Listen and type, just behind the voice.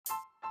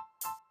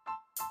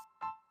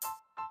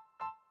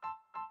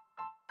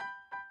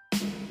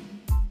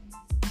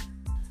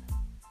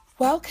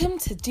Welcome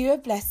to Do a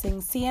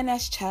Blessing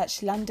CNS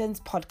Church London's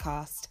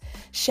podcast,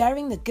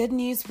 sharing the good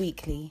news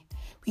weekly.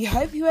 We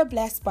hope you are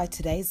blessed by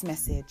today's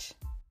message.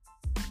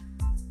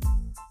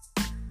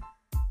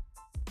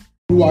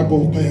 Father,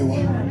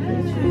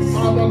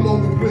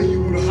 Lord, we pray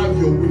you will have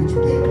your way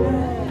today.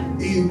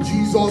 In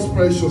Jesus'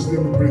 precious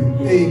name we pray.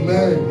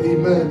 Amen,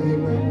 amen,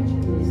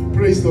 amen.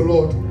 Praise the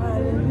Lord.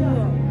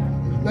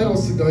 Let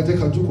us sit down.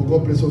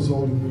 God bless us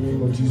all in the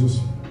name of Jesus.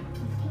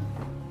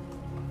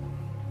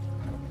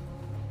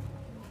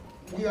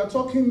 We are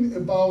talking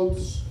about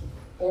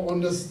or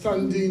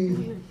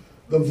understanding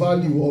the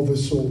value of a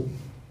soul.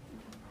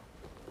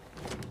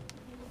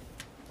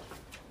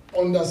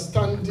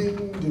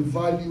 Understanding the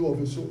value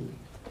of a soul.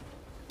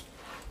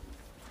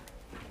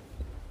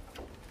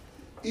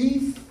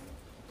 If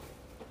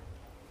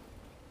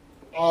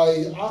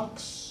I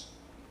ask,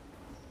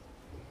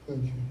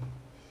 thank you.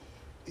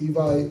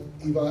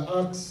 If I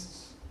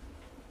asked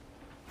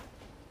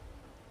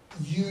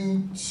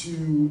you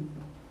to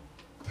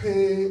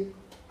pay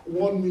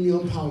 £1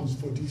 million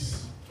for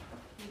this,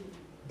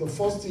 the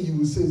first thing you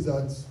will say is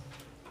that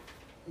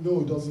no,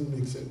 it doesn't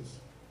make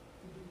sense.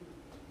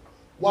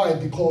 Why?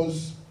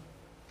 Because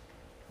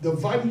the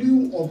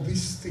value of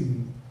this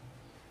thing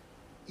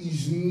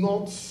is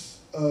not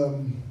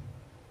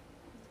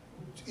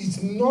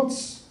it's not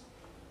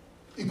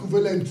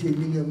equivalent to £1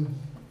 million.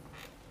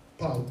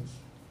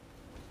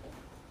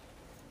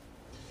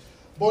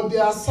 But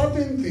there are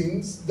certain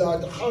things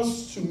that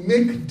has to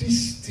make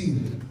this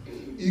thing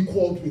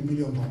equal to £1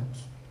 million.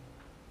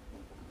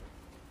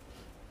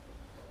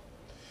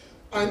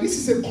 And this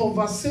is a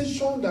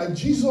conversation that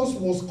Jesus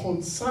was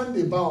concerned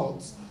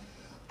about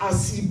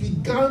as he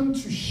began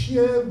to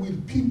share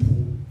with people,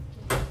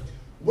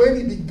 when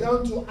he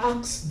began to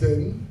ask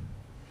them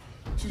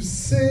to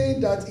say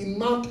that in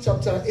Mark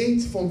chapter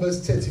 8 from verse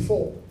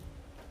 34.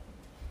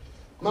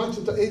 Mark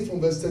chapter 8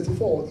 from verse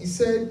 34, he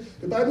said,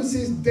 the Bible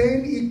says,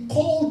 then he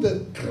called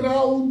the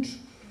crowd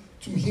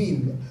to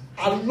him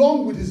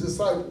along with his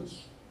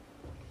disciples.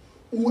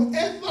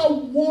 Whoever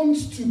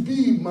wants to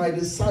be my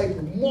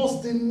disciple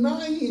must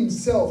deny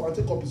himself and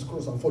take up his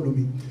cross and follow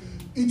me.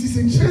 It is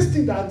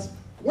interesting that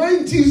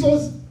when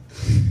Jesus,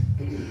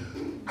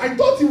 I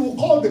thought he would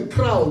call the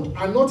crowd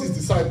and not his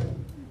disciple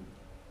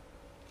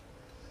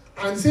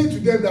and say to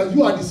them that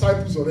you are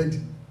disciples already.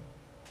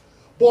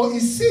 But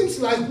it seems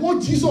like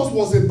what Jesus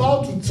was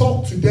about to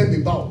talk to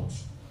them about,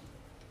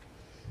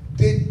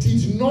 they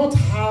did not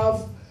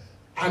have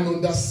an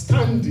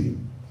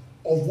understanding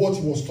of what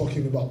he was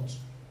talking about.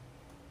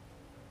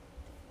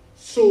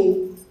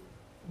 So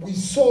we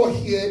saw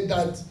here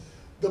that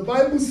the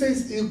Bible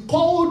says he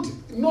called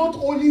not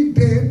only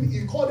them,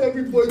 he called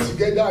everybody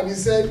together and he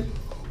said,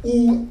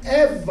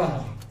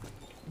 whoever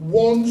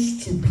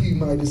wants to be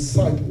my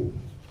disciple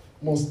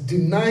must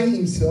deny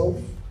himself,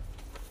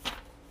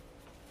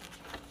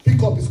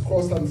 pick up his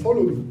cross and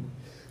follow me.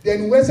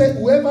 Then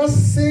whoever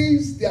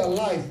saves their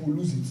life will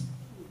lose it.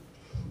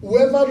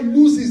 Whoever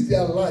loses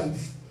their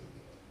life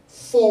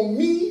for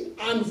me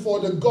and for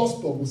the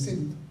gospel will save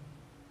it.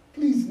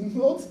 Please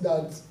note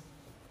that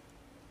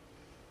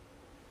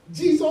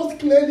Jesus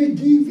clearly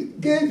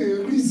gave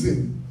a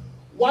reason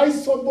why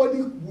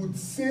somebody would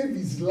save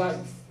his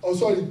life.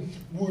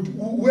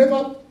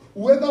 Whoever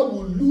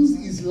would lose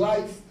his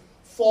life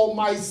for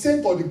my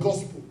sake or the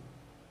gospel.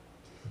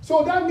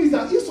 So that means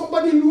that if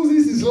somebody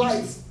loses his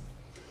life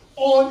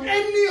on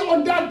any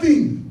other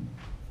thing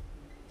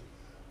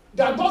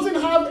that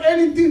doesn't have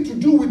anything to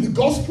do with the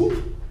gospel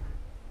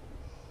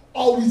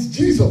or with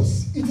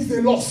Jesus, it is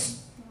a loss.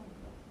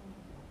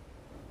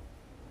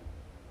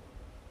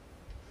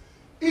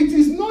 It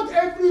is not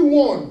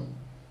everyone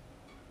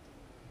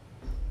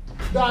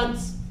that,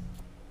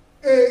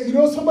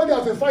 somebody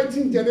has a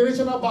fighting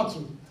generational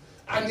battle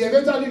and he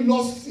eventually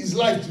lost his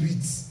life to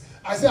it.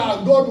 I say,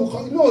 God will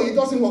come. No, it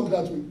doesn't work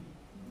that way.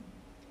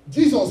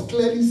 Jesus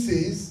clearly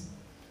says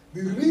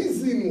the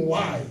reason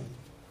why.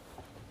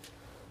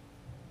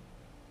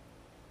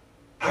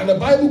 And the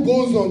Bible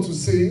goes on to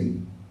say,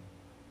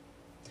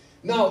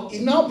 now, he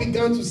now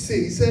began to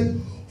say, he said,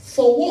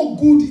 for what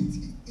good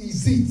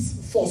is it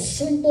for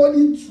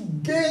somebody to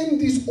gain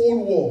this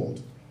whole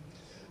world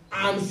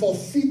and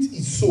forfeit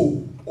his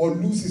soul or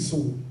lose his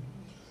soul?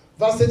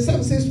 Verse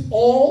 37 says,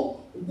 or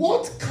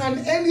what can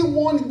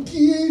anyone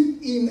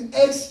give in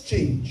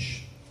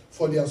exchange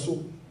for their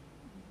soul?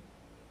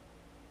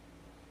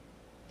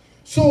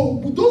 So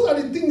those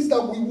are the things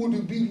that we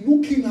would be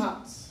looking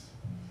at.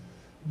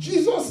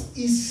 Jesus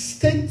is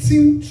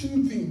stating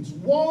two things.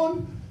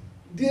 One,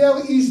 there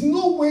is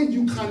no way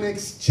you can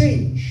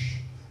exchange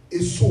a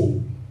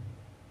soul.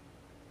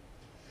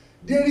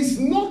 There is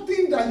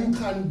nothing that you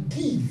can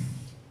give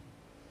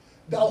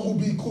that will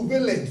be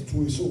equivalent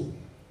to a soul.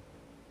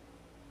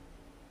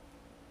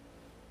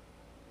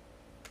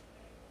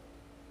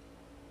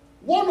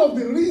 One of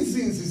the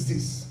reasons is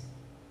this.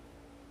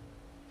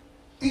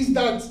 Is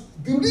that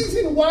the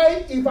reason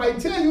why if I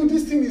tell you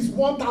this thing is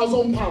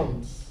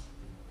 £1,000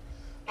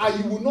 and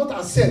you will not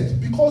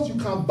accept because you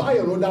can buy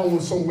another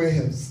one somewhere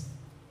else.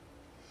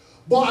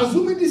 But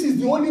assuming this is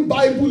the only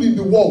Bible in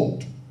the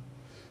world,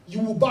 you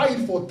will buy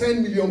it for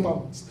 10 million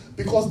pounds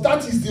because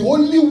that is the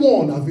only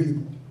one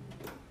available.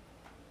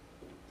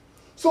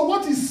 So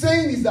what he's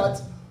saying is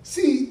that,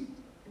 see,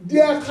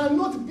 there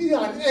cannot be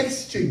an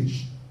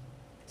exchange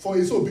for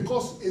a soul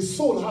because a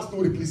soul has no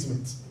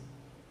replacement.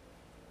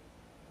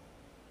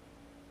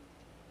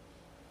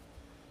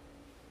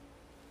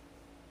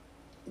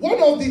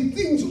 One of the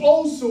things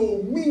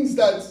also means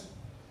that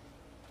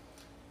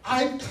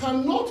I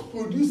cannot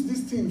produce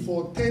this thing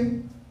for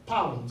 10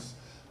 pounds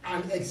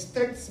and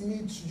expect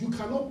me to, I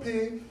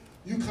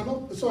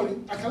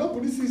cannot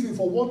produce this thing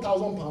for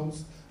 1,000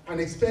 pounds and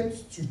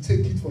expect to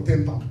take it for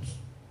 10 pounds.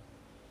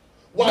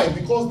 Why?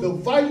 Because the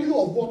value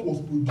of what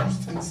was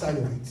produced inside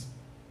of it.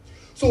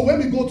 So when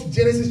we go to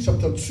Genesis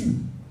chapter 2,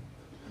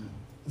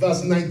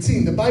 verse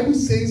 19, the Bible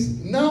says,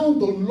 now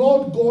the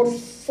Lord God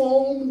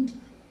formed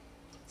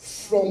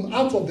from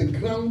out of the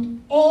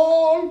ground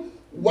all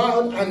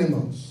wild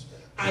animals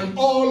and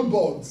all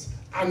birds,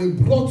 and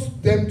he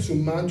brought them to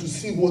man to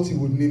see what he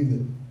would name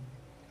them.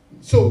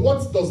 So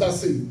what does that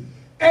say?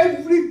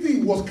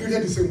 Everything was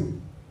created the same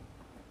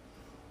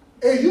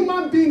way. A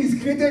human being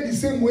is created the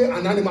same way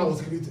an animal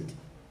was created.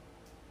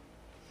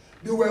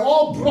 They were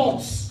all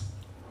brought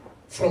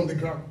from the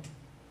ground.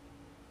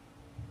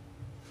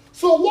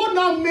 So what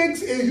now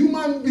makes a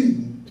human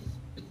being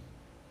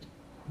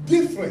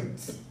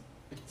different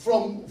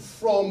from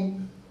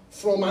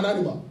an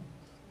animal?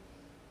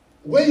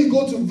 When you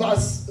go to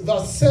verse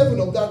 7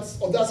 of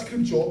that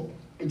scripture,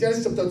 in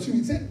Genesis chapter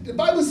 2, the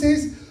Bible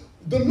says,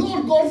 the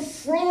Lord God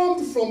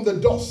formed from the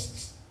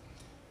dust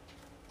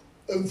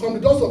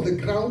of the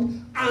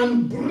ground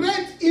and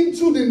breathed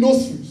into the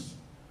nostrils.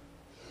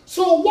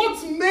 So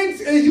what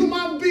makes a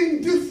human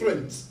being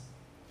different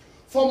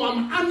from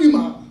an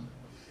animal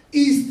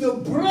is the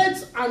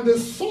breath and the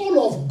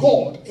soul of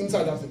God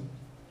inside that thing.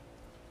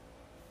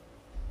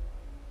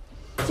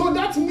 So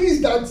that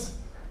means that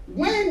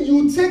when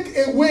you take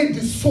away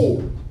the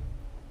soul,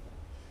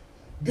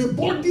 the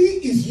body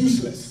is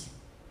useless.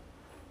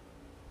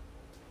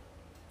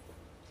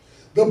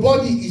 The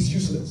body is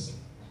useless.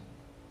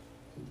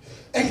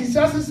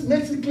 Ecclesiastes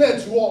makes it clear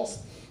to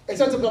us.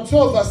 Except chapter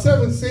 12 verse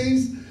 7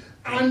 says,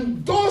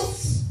 and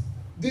thus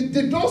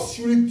the dust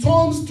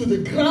returns to the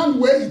ground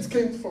where it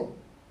came from,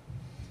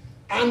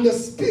 and the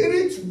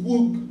spirit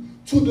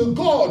to the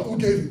God who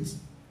gave it.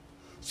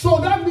 So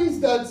that means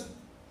that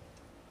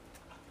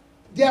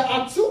there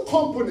are two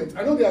components.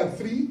 I know there are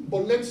three,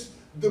 but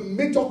the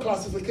major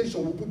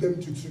classification, we'll put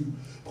them to two.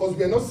 Because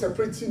we are not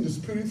separating the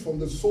spirit from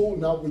the soul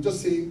now. We're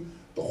just saying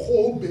the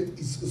whole bit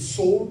is the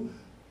soul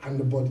and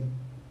the body.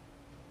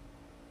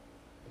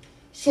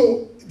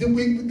 So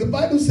the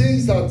Bible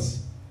says that,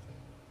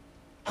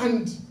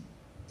 and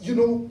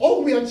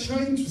all we are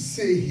trying to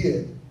say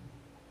here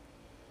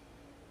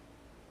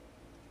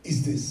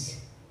is this.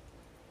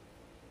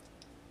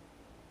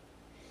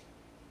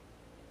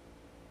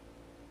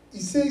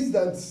 It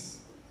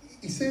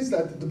says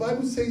that the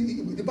Bible is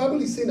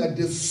saying that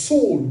the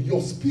soul,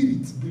 your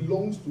spirit,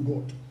 belongs to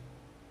God.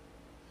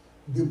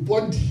 The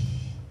body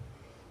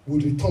will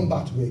return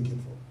back to where it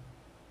came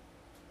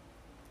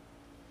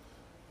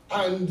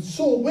from. And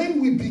so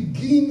when we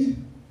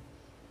begin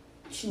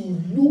to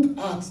look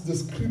at the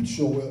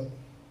scripture well,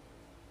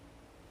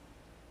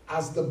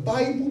 as the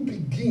Bible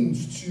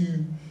begins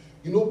to,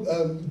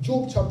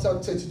 Job chapter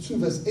 32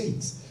 verse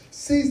 8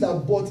 says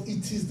that, but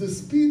it is the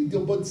spirit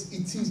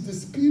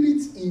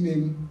in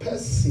a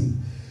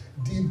person,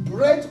 the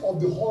breath of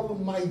the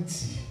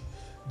Almighty,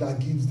 that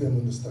gives them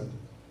understanding.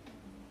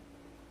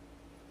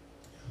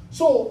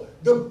 So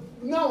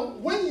now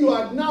when you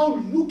are now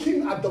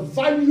looking at the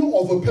value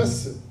of a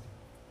person,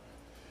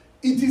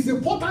 it is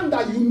important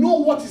that you know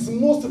what is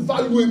most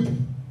valuable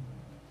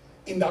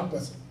in that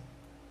person.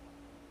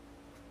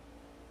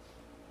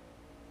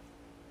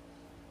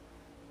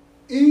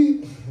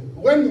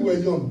 When we were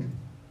young,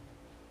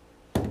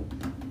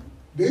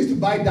 they used to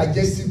buy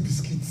digestive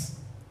biscuits.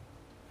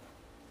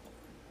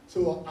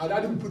 So our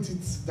daddy would put it,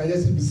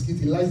 digestive biscuit,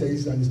 he likes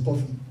digestive and it's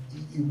puffy.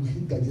 He will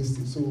hit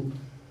digestive. So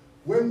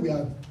when we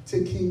are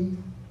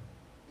taking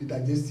the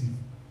digestive,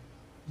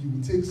 you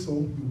will take some,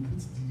 you will put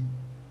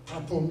the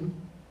carton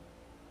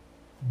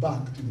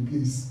back to the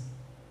place.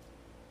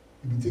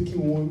 You'll be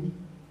taking one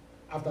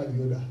after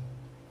the other.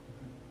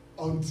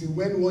 Until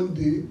when one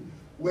day,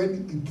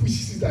 when he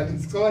pushes it and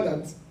it's clear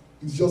that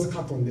it's just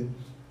carton there.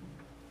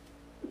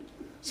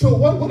 So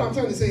what I'm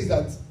trying to say is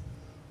that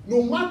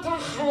no matter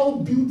how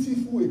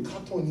beautiful a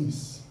carton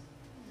is,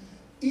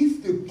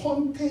 if the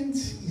content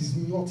is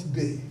not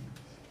there,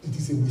 it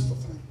is a waste of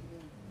time.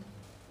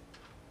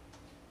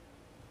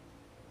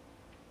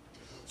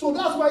 So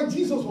that's why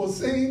Jesus was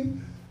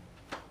saying,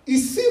 it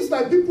seems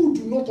like people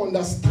do not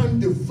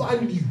understand the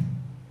value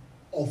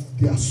of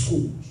their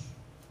souls.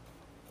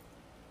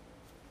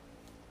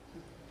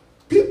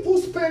 People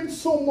spend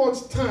so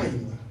much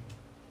time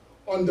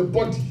on the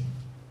body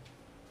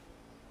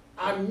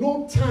and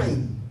no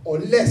time or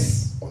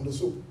less on the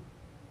soul.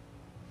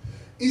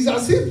 It's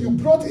as if you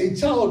brought a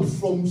child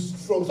from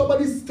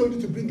somebody told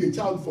you to bring a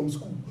child from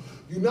school.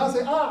 You now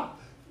say,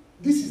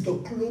 this is the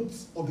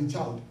clothes of the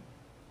child.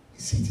 You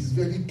see, it is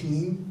very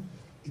clean.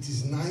 It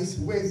is nice.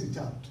 Where is the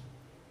child?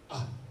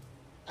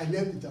 I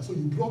left the child. So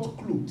you brought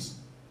clothes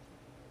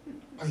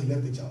and you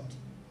left the child.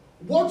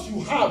 What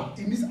you have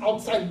in this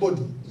outside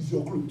body is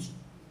your clothes.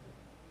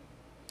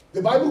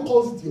 The Bible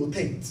calls it your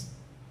tent.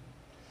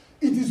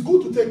 It is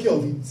good to take care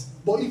of it,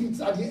 but if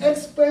it's at the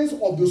expense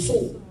of the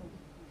soul,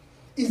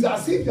 it's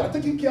as if you are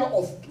taking care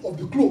of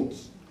the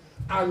clothes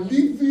and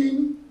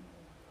leaving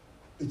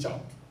the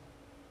child.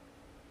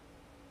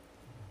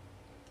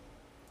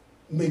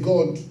 May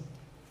God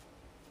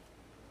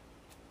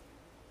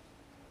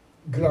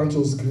grant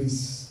us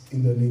grace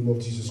in the name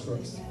of Jesus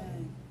Christ.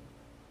 Amen.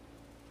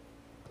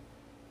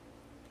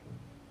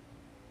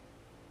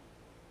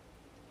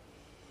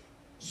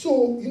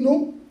 So,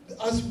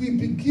 as we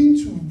begin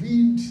to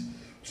read,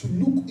 to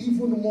look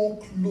even more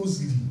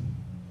closely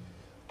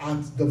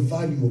at the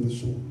value of the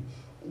soul,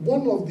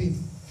 one of the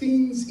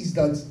things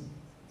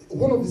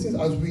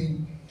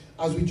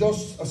as we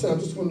just, I said, I'm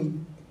just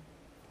going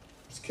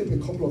to skip a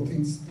couple of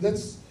things.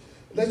 Let's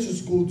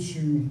just go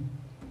to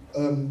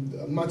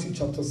Matthew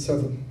chapter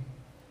 7.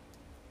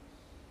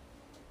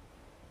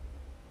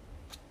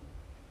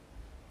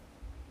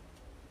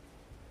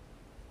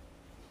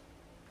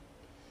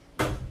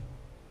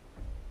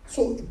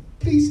 So,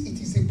 please,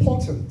 it is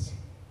important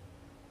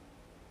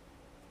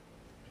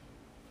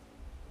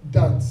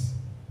that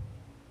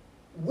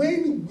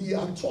when we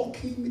are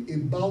talking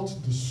about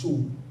the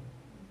soul,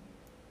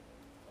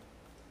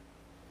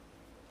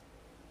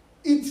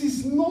 it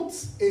is not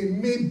a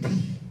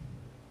maybe.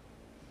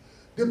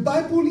 The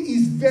Bible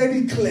is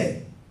very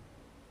clear.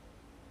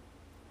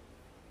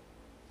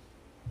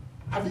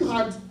 Have you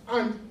heard?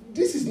 And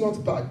this is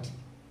not bad.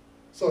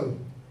 Sorry.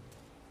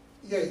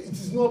 Yeah, it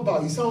is not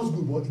bad. It sounds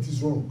good, but it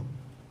is wrong.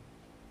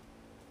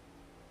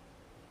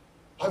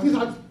 Have you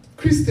had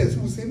Christians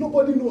who say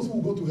nobody knows who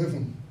will go to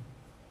heaven?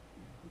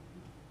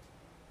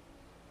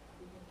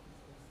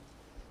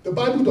 The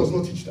Bible does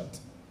not teach that.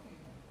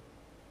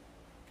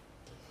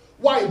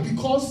 Why?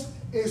 Because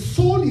a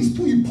soul is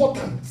too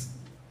important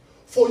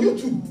for you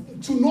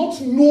to not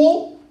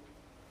know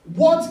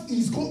what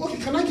is going. Okay,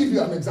 can I give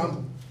you an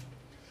example?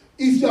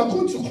 If you are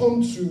going to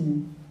come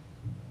to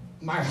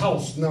my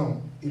house now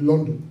in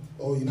London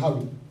or in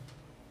Harrow,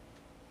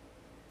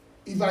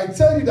 if I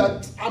tell you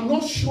that I'm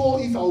not sure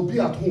if I'll be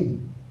at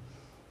home,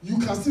 you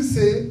can still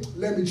say,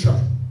 let me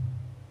try.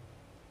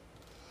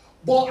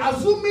 But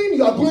assuming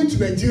you are going to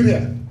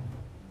Nigeria,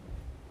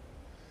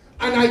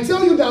 and I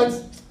tell you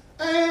that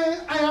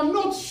I am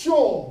not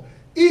sure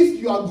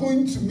if you are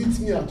going to meet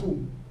me at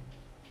home,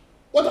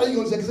 what are you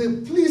going to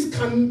say? Please,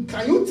 can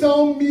you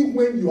tell me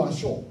when you are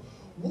sure?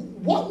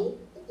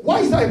 Why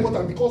is that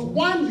important? Because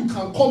one, you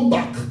can come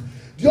back.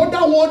 The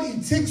other one,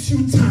 it takes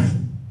you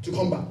time to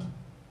come back.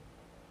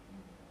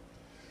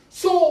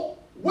 So,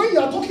 when you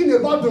are talking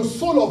about the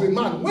soul of a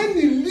man, when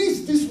he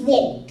leaves this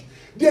world,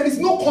 there is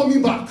no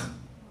coming back.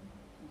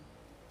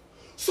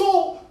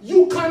 So,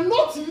 you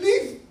cannot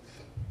live.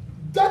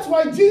 That's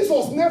why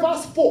Jesus never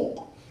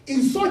spoke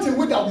in such a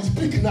way that we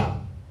speak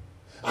now.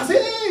 I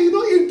say, hey,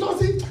 it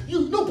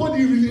doesn't,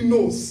 nobody really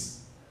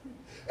knows.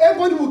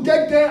 Everybody will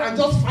get there and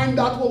just find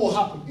out what will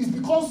happen. It's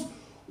because,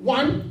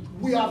 one,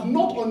 we have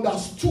not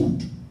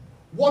understood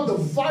what the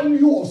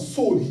value of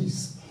soul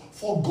is.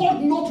 For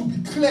God not to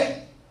be clear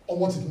on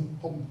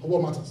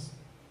what matters.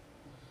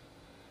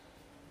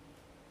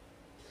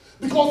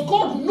 Because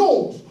God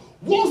knows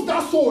once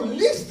that soul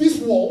leaves this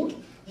world,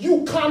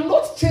 you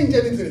cannot change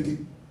anything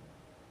again.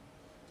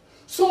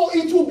 So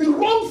it will be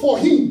wrong for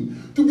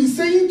him to be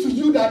saying to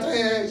you that,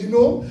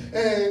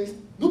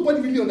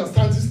 nobody really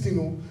understands this thing.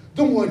 No?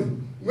 Don't worry.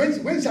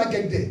 When shall I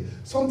get there,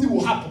 something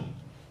will happen.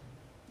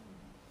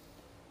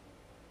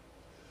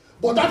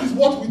 But that is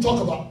what we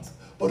talk about.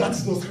 But that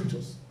is not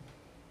scriptures.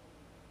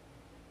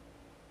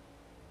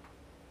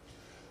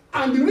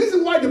 And the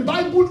reason why the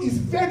Bible is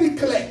very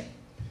clear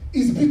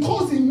is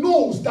because it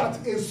knows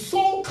that a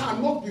soul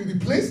cannot be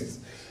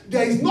replaced.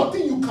 There is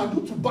nothing you can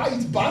do to buy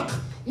it back.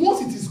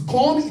 Once it is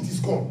gone, it is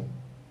gone.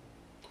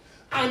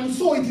 And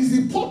so it is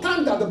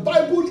important that the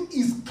Bible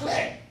is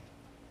clear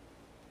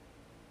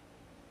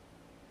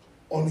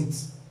on it.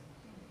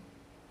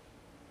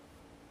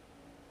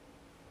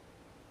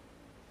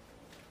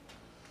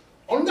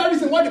 Another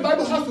reason why the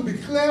Bible has to be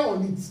clear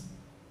on it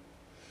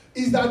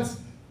is that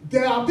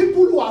there are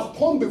people who have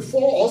come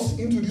before us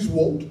into this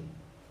world,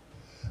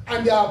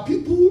 and there are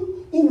people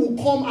who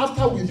will come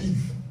after we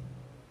leave.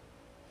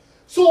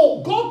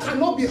 So God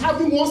cannot be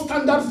having one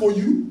standard for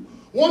you,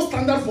 one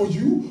standard for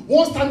you,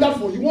 one standard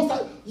for you,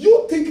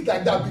 You think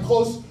like that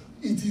because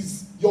it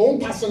is your own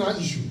personal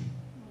issue.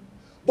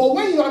 But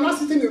when you are not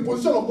sitting in a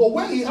position of God,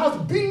 where he has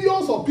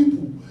billions of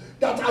people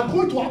that are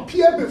going to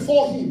appear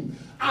before him,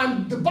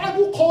 and the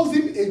Bible calls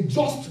him a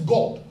just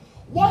God.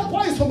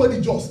 Why is somebody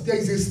just? There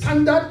is a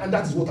standard, and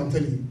that is what I'm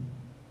telling you.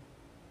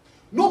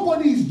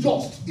 Nobody is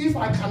just if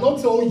I cannot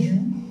tell you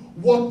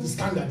what the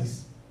standard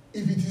is.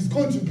 if it is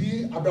going to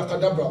be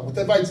abracadabra,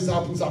 whatever it is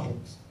happens,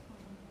 happens.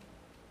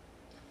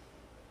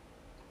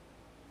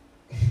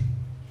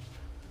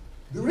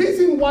 The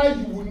reason why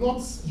you will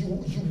not,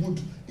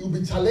 it will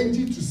be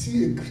challenging to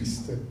see a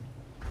Christian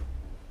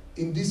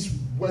in this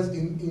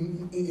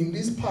in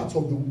this part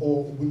of the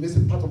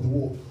part of the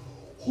world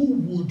who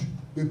would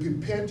be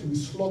prepared to be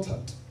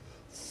slaughtered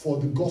for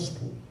the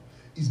gospel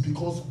is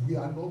because we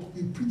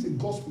preach a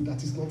gospel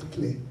that is not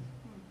clear.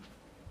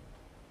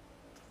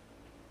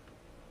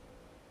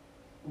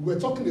 We were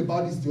talking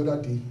about this the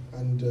other day,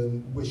 and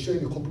we're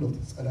sharing a couple of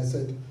things, and I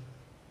said,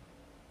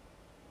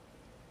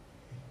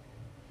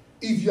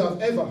 if you have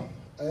ever,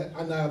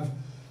 and I've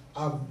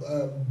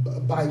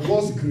by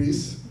God's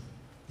grace,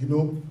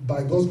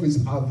 by God's grace,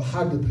 I've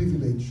had the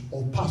privilege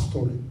of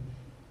pastoring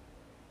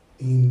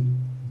in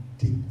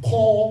the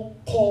core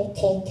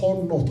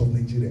north of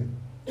Nigeria,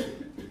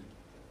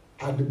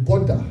 at the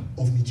border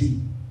of Niger,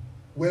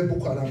 where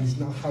Boko Haram is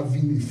now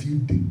having a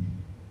field day.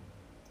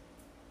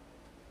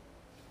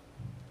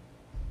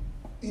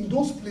 In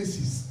those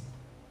places,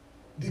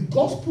 the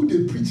gospel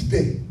they preach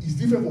there is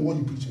different from what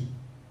you're preaching.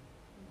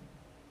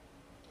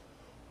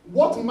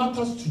 What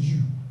matters to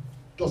you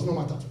does not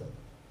matter to them.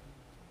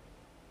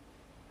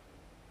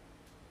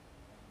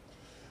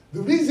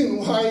 The reason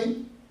why,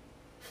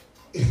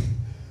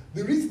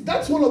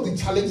 that's one of the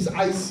challenges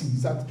I see,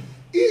 is that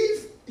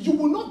if you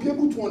will not be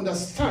able to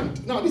understand,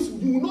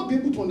 you will not be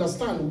able to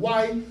understand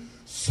why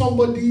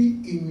somebody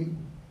in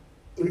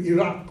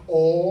Iraq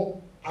or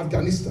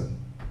Afghanistan.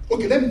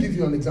 Okay, let me give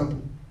you an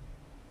example.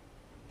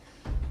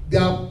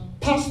 There are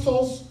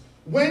pastors,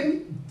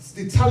 when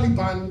the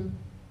Taliban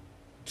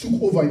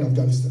took over in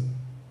Afghanistan,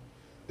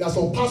 there are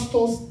some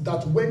pastors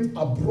that went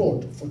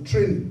abroad for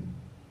training,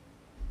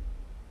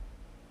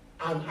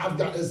 and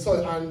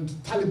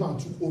Taliban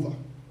took over.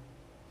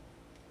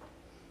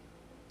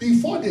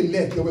 Before they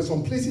left, there were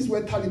some places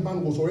where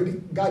Taliban was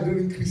already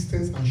gathering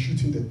Christians and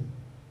shooting them.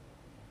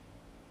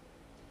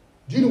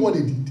 Do you know what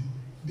they did?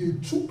 They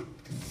took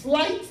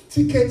flight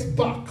tickets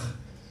back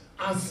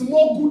and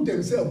smuggled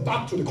themselves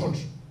back to the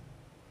country,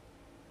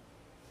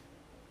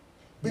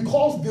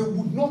 because they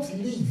would not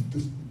leave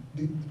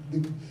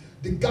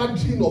the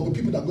gathering of the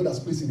people that God has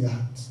placed in their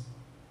hands.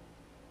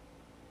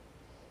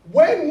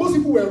 When most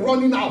people were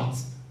running out,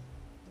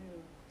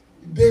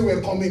 they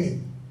were coming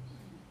in.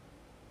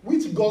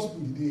 Which gospel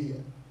did they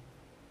hear?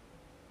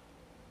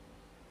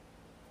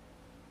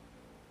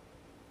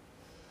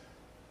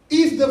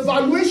 If the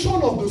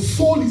valuation of the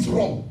soul is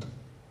wrong,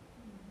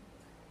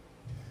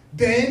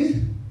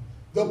 then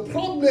the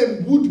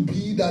problem would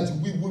be that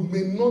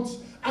may not,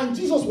 and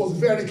Jesus was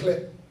very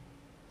clear.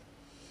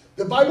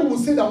 The Bible will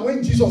say that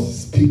when Jesus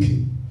is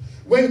speaking,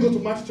 when you go to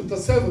Matthew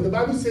chapter 7, the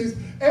Bible says,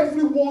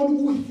 everyone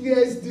who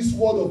hears this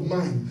word of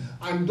mine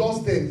and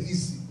does them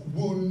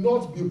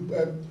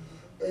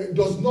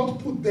does not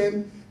put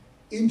them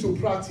into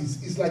practice.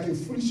 It's like a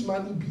foolish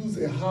man who builds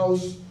a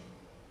house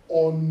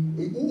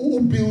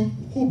who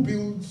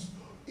builds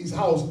his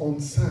house on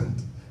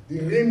sand. The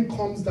rain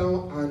comes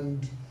down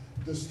and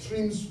the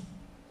streams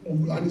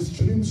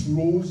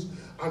rose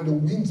and the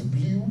winds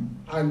blew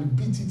and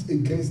beat it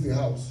against the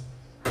house,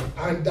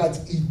 and that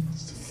it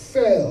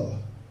fell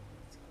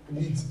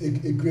with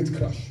a great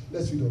crash.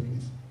 Let's read on,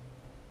 please.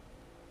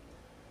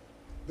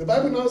 The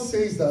Bible now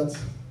says that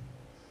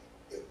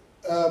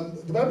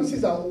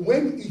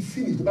when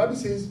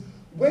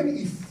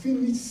he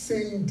finished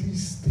saying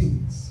these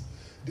things,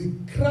 the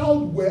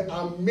crowd were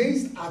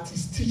amazed at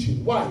his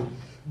teaching. Why?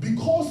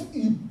 Because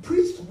he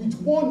preached with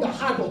one that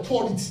had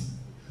authority,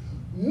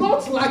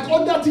 not like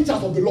other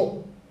teachers of the law.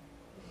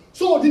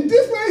 So the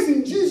difference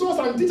in Jesus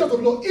and teachers of the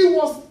law, it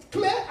was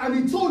clear, and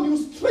he told you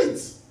straight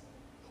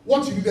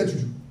what you needed to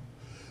do.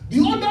 The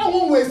other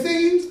one were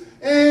saying,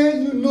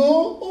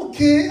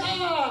 okay,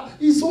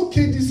 it's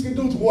okay, this way,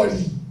 don't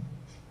worry.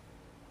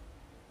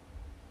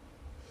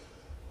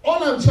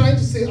 All I'm trying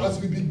to say, as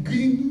we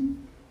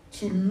begin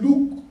to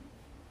look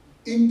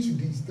into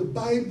this, the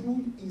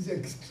Bible is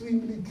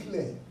extremely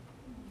clear.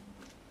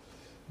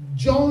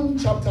 John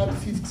chapter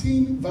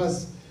 15,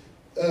 verse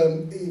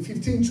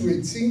 15 to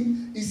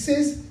 18, it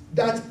says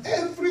that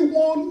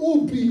everyone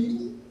who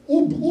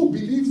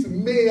believes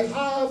may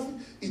have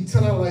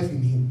eternal life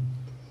in him.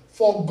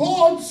 For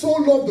God so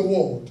loved the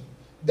world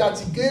that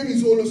he gave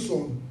his only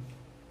Son.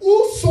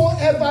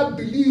 Whosoever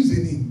believes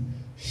in him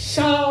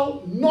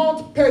shall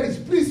not perish.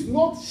 Please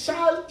note,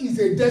 shall is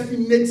a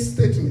definite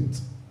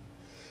statement.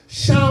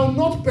 Shall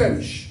not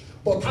perish,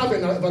 but have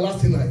an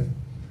everlasting life.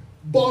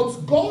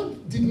 But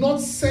God did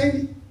not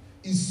send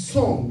his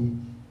Son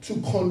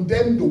to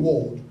condemn the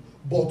world,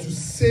 but to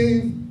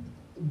save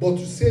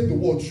the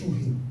world through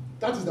him.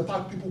 That is the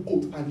part people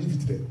quote and leave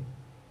it there.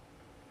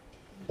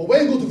 But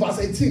when you go to verse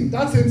 18,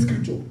 that same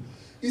scripture,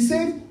 it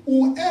says,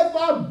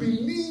 whoever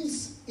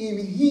believes in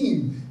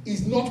him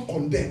is not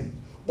condemned,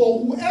 but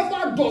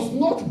whoever does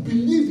not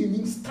believe in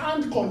him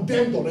stands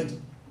condemned already.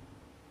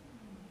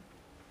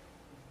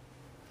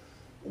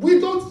 We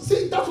don't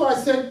see, that's why I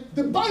said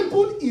the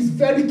Bible is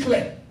very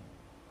clear.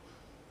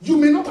 You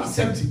may not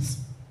accept it,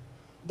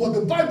 But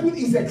the Bible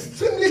is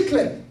extremely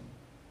clear.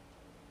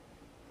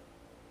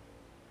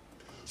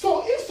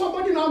 So if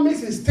somebody now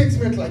makes a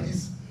statement like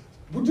this,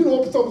 would you know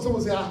what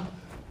someone say,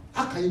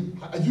 how can you,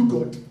 are you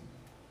God?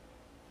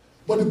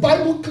 But the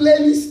Bible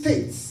clearly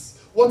states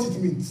what it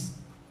means.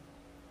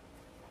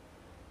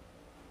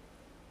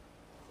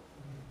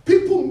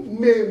 People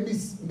may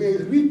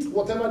read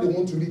whatever they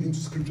want to read into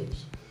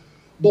scriptures.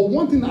 But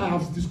one thing I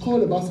have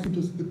discovered about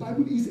scriptures, the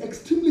Bible is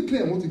extremely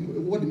clear on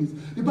what it means.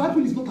 The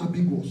Bible is not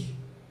ambiguous.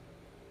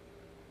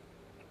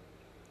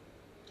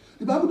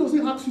 The Bible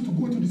doesn't ask you to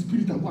go into the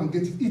spirit and go and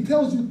get it. It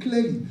tells you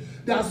clearly.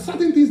 There are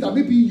certain things that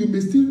maybe you may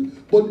still,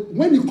 but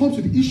when it comes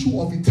to the issue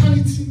of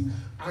eternity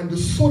and the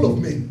soul of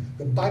man,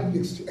 the Bible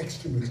is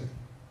extremely clear.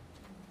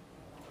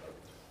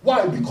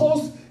 Why?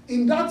 Because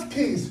in that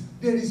case,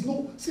 there is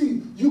no,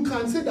 see, you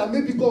can say that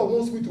maybe God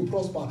wants me to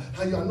prosper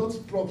and you are not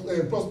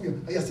prospering,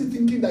 and you are still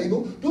thinking that,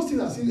 those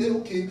things are still,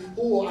 okay,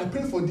 I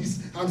pray for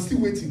this, I'm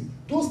still waiting.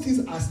 Those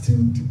things are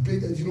still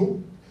debated,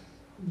 You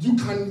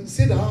can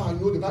say that,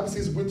 no, the Bible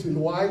says wait till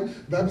why,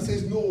 the Bible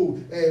says no,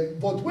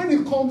 but when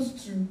it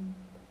comes to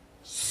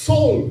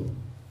soul,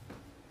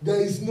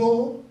 there is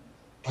no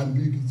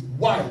ambiguity.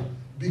 Why?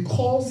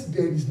 Because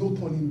there is no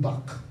turning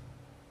back.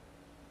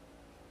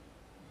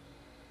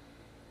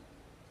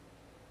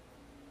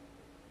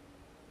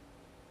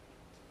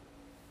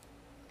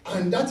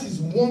 And that is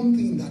one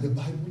thing that the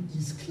Bible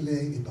is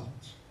clear about.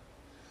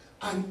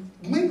 And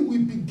when we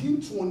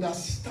begin to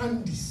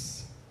understand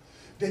this,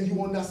 then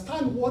you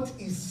understand what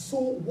is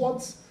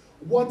the,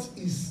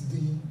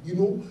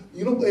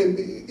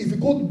 if you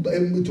go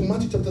to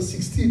Matthew chapter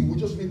 16, we'll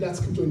just read that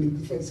scripture in the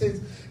different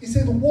sense. It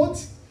said,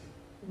 what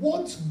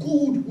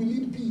good will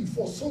it be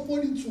for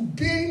somebody to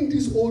gain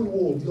this whole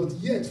world, but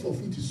yet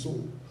forfeit his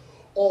soul?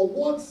 Or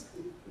what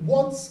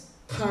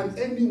can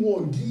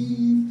anyone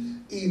give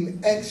in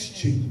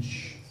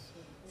exchange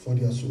for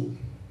their soul?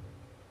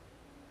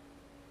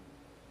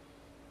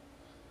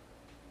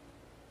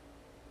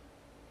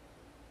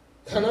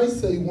 Can I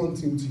say one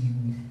thing to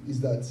you, is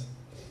that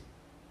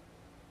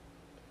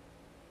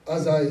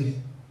as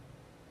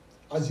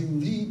you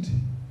read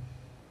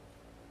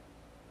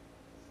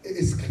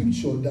a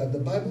scripture, that the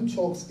Bible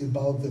talks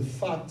about the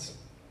fact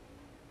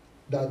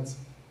that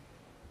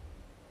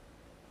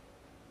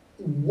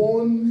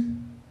one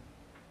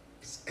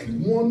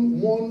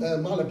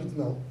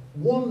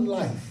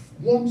life,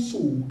 one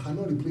soul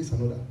cannot replace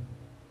another.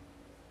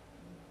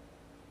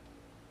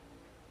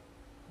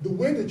 The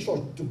way the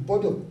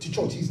body of the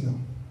church is now,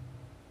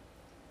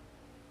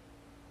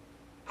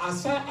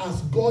 as far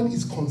as God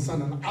is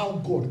concerned and how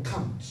God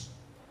counts,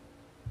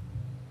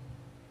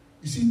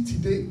 you see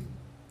today,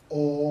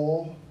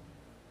 or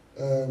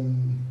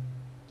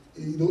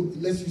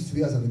let's use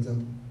today as an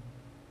example.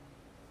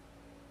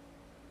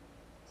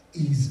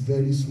 He is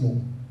very small.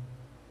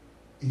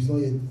 He's not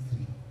yet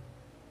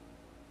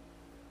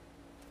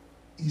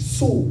 3. His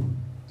soul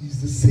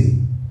is the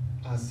same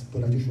as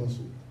Brother Joshua's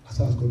soul, as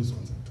far as God is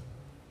concerned.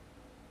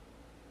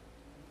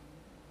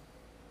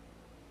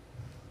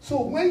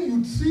 So when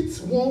you treat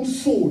one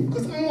soul,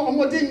 because I'm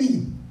what they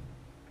mean,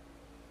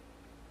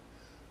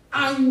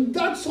 and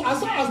that soul,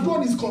 as far as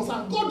God is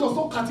concerned, God does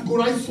not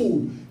categorize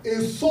soul.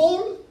 A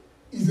soul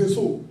is a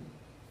soul.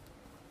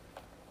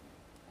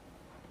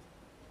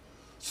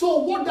 So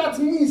what that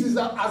means is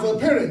that as a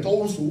parent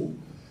also,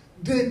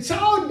 the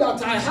child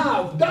that I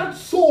have, that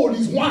soul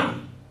is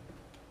one.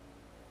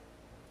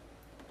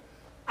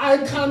 I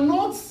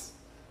cannot,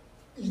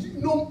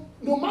 no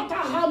matter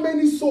how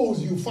many souls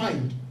you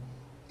find,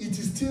 it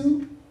is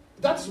still,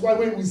 that's why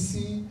when we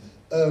see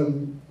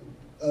let's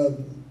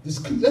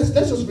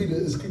just read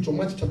the scripture,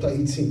 Matthew chapter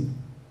 18.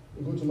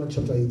 We'll go to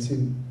Matthew chapter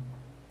 18.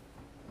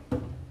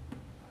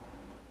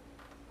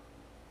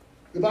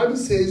 The Bible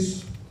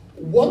says,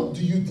 what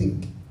do you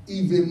think?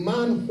 If a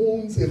man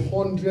owns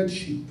 100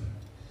 sheep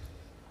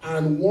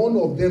and one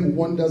of them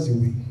wanders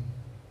away,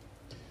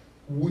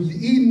 will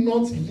he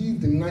not leave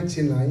the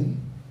 99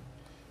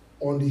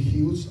 on the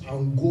hills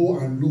and go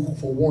and look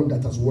for one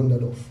that has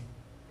wandered off?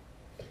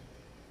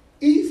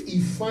 If he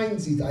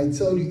finds it, I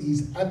tell you,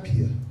 he's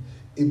happier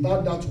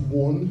about that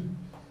one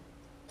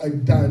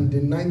than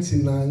the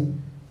 99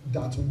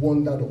 that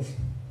wandered off.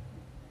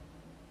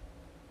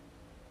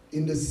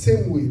 In the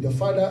same way, the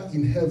Father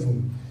in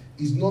heaven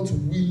is not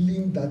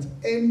willing that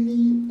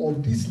any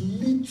of these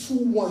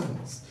little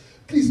ones,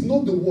 please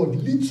note the word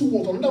little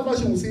ones, another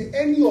version will say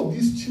any of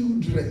these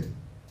children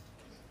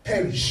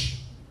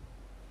perish.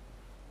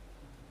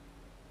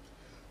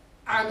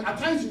 And at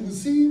times you will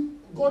see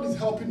God is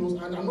helping us,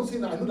 and I'm not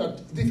saying that I know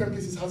that different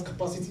places has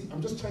capacity. I'm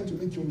just trying to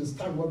make you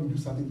understand why we do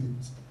certain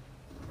things.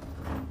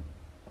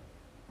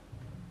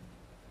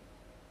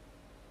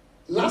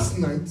 Last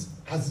night,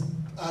 as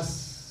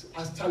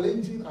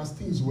challenging as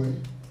things were,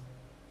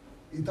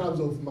 in terms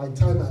of my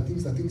time and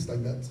things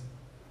like that,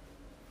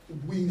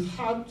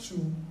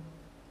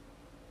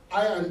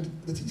 I and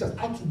the teachers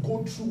had to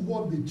go through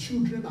what the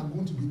children are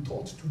going to be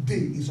taught today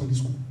in Sunday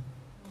school.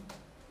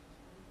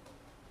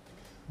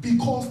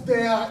 Because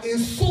there are a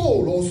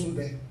soul also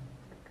there.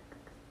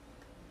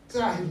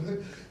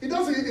 It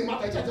doesn't really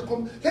matter. Try to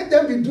come. Let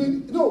them be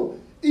doing. No,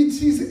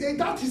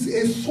 that is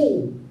a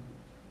soul.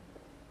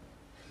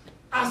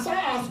 As far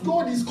as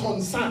God is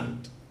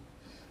concerned,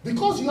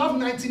 because you have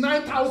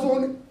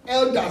 99,000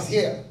 elders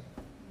here,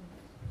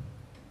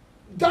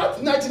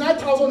 that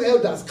 99,000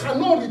 elders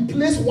cannot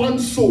replace one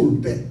soul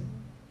there.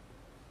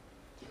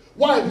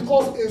 Why?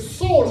 Because a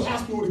soul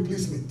has no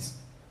replacement.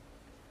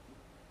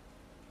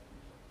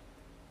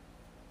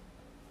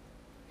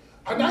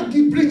 And that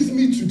brings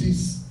me to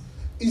this,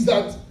 is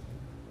that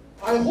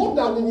I hope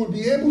that we will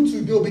be able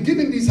to, they'll be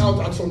giving this out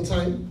at some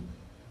time.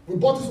 We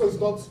bought this, so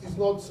it's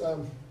not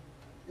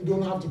you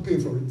don't have to pay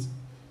for it.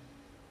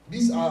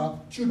 These are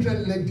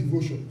children-led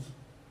devotions.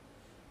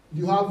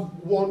 You have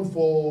one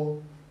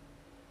for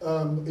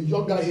a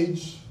younger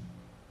age,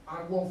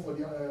 and one for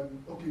the,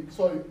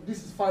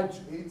 this is 5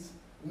 to 8,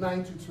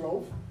 9 to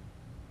 12.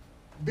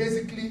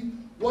 Basically,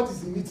 what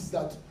is in it is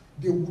that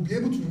they will be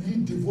able to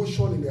read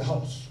devotion in the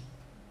house.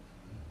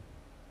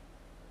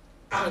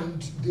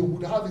 And they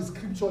would have a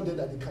scripture there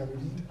that they can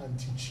read and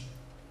teach.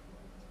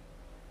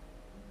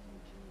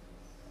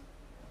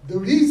 The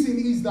reason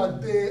is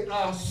that they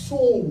are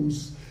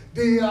souls.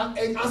 They are,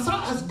 as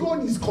far as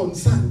God is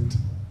concerned,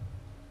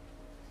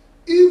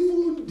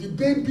 even the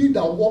baby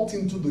that walked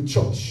into the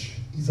church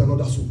is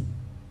another soul.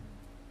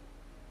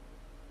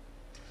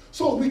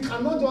 So we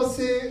cannot just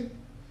say,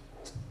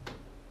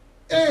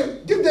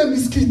 hey, give them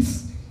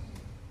biscuits.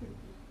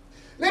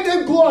 Let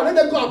them go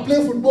and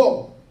play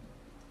football.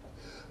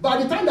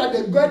 By the time that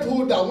they get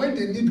older, when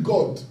they need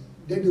God,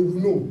 then they will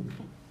know.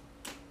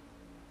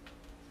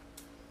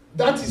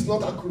 That is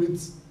not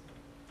accurate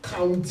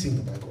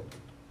counting by God.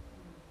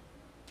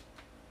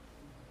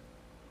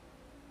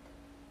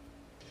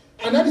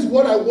 And that is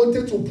what I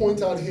wanted to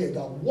point out here,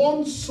 that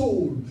one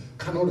soul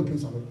cannot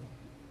replace another.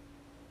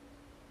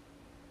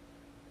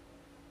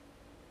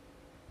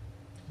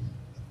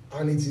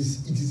 And it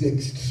is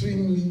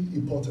extremely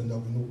important that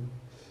we know.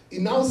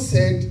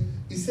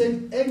 He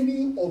said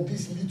any of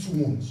these little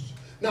ones.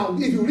 Now,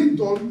 if you read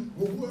on,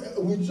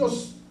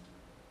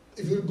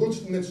 if you go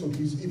to the next one,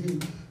 please.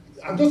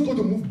 I'm just going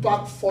to move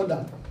back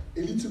further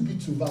a little bit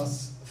to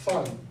verse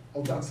 5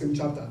 of that same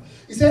chapter.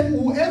 He said,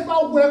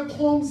 whoever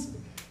welcomes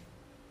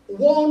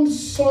one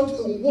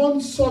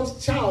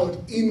such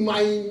child in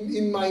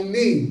my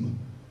name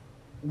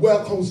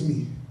welcomes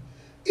me.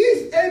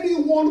 If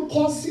anyone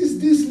causes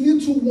this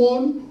little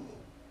one,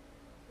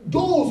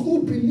 those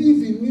who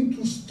believe in me,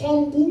 to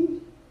stumble,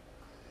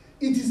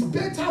 it is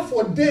better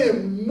for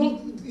them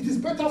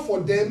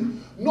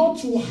not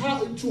to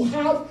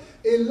have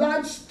a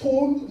large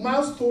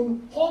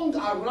milestone hung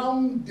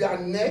around their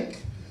neck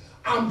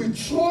and be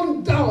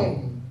thrown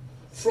down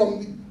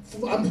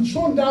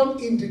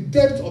in the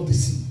depth of the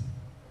sea.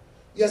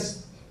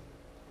 Yes.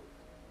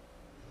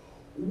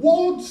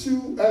 Woe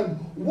to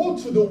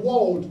the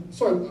world.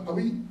 Sorry,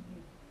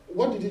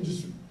 what did he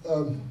just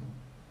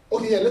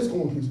let's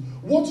go on, please.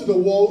 Woe to the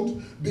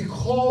world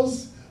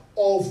because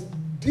of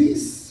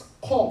this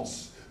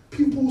cause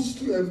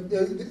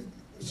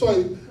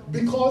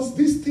because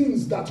these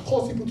things that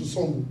cause people to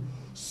stumble.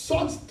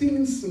 Such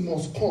things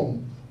must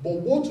come, but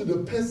woe to the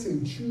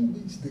person through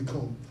which they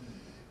come.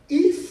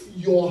 If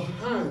your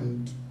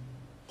hand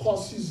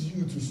causes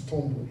you to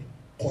stumble,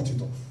 cut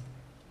it off.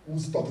 We'll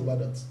talk about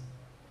that.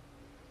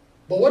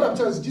 But what I'm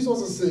trying to say,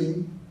 Jesus is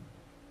saying,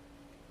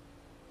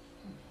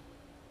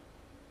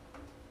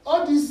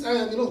 all these,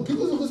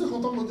 people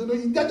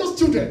they're just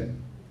children.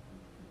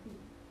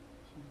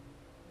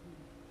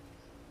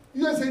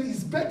 You are saying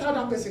it's better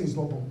that person is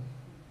not born.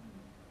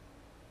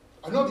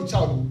 And not the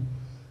child,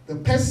 the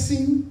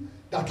person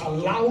that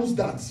allows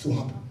that to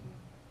happen.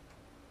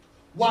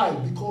 Why?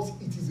 Because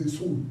it is a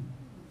soul.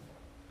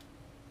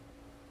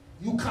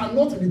 You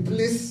cannot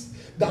replace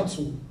that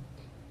soul.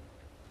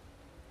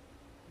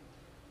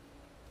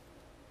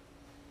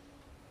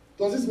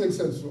 Does this make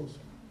sense to us?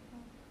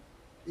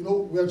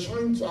 We are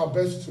trying our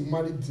best to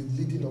manage the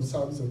leading of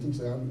service and things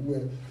like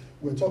that.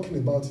 We're talking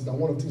about it, and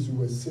one of the things we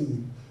were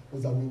saying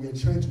was that we were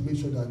trying to make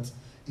sure that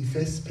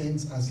Ife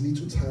spends as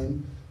little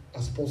time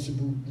as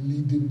possible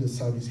leading the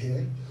service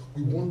here.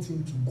 We want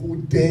him to go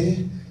there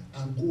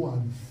and go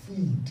and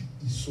feed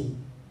his soul.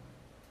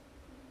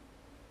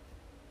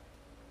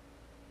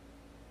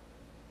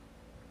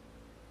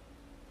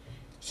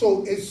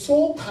 So a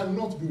soul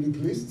cannot be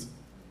replaced.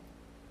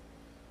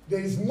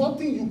 There is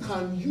nothing you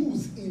can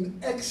use in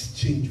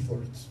exchange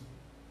for it.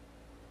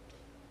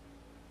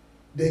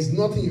 There is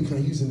nothing you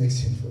can use in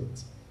exchange for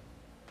it.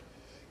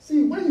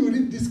 See, when you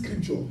read this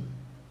scripture,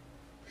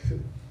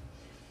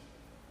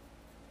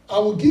 I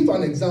will give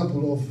an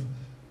example of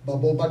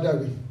Baba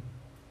Badari.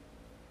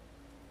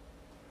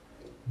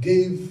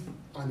 Gave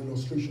an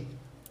illustration.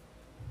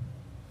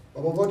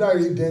 Baba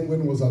Badari then,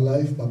 when he was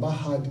alive, Baba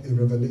had a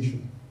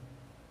revelation,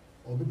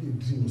 or maybe a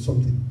dream or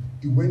something.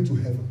 He went to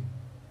heaven.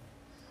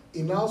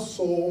 He now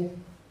saw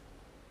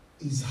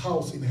his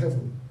house in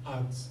heaven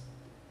at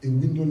a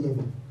window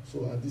level,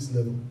 so at this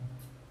level.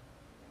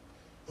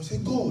 I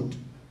said, God,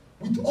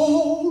 with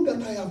all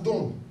that I have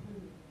done,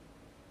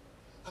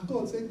 And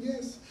God said,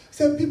 yes. He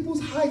said,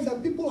 people's eyes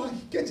and people are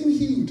getting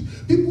healed.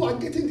 People are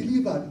getting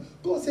delivered.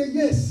 God said,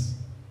 yes.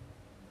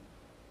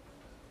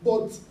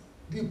 But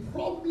the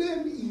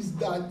problem is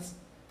that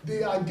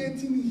they are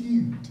getting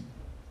healed,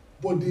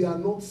 but they are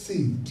not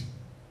saved.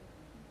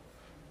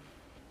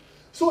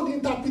 So the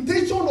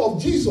interpretation of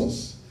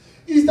Jesus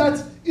is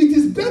that it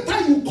is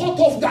better you cut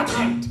off that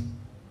hand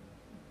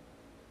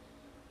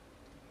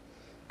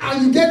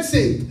and you get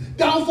saved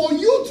than for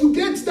you to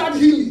get that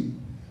healing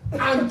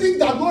and think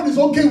that God is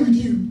okay with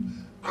you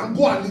and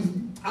go and live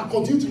and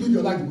continue to live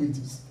your life the way it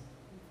is.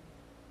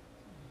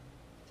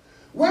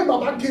 When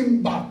Baba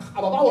came back, and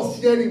Baba was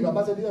hearing,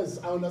 Baba said, yes,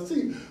 I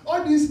understand.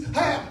 All this,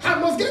 I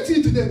must get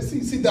into them.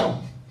 See, sit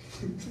down.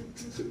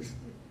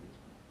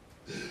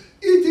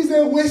 It is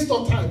a waste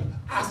of time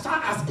as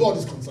far as God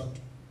is concerned.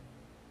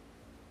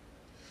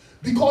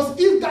 Because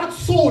if that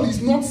soul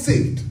is not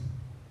saved,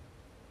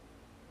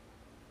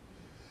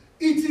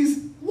 it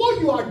is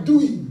what you are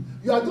doing.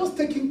 You are just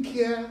taking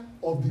care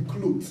of the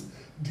clothes.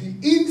 The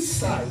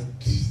inside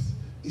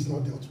is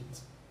not dealt with.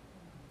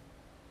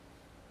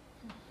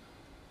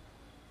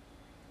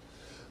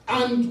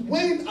 And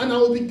I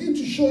will begin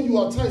to show you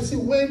our time. See,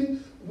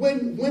 when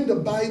the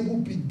Bible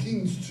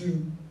begins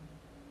to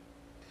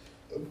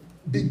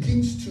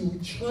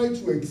try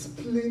to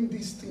explain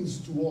these things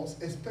to us,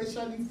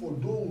 especially for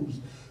those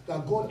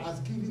that God has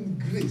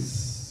given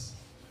grace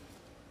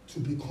to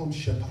become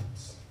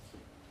shepherds.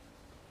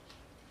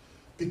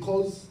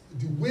 Because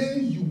the way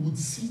you would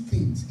see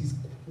things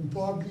will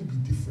probably be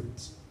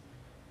different.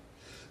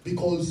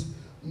 Because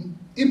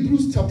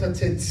Hebrews chapter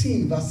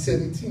 13 verse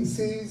 17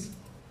 says,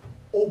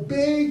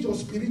 obey your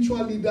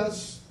spiritual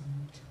leaders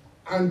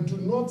and do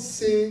not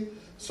say,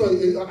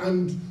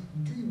 and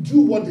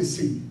do what they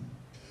say.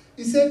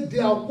 He said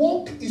their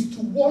work is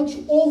to watch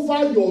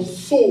over your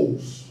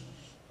souls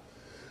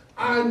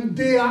and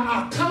they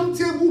are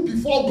accountable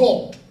before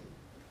God.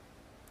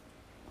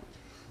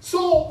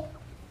 So,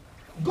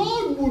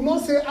 God will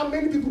not say how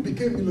many people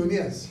became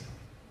millionaires.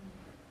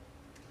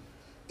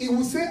 He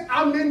will say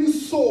how many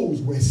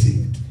souls were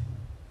saved.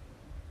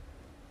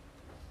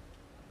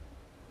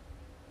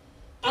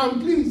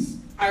 And please,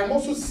 I am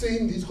also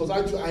saying this because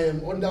I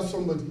am under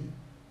somebody.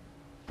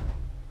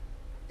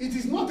 It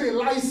is not a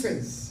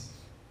license.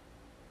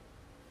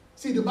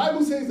 See, the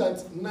Bible says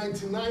that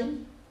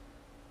 99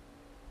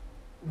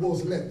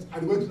 was left,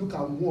 and we went to look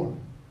at one.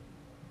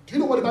 Do you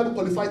know what the Bible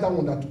qualifies that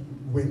one that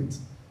went?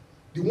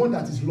 The one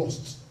that is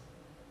lost.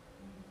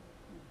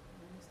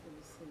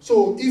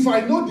 So, if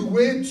I know the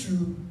way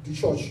to the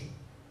church,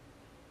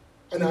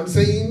 and I'm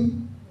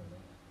saying,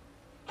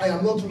 I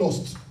am not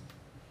lost,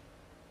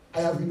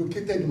 I have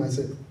relocated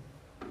myself,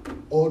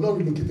 or not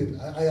relocated.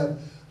 I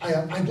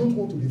don't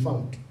want to be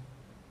found.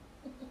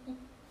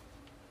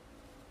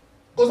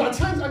 Because at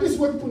times, and this is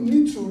why people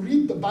need to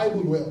read the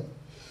Bible well.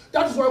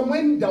 That is why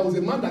when there was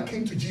a man that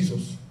came to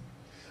Jesus,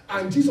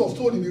 and Jesus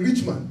told him, the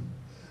rich man,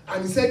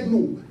 and he said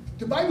no.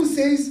 The Bible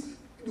says,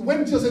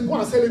 when Jesus said, go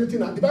and sell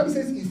everything, and the Bible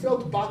says he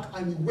felt back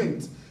and he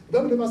went. The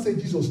Bible never said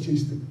Jesus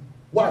chased him.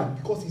 Why?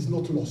 Because he's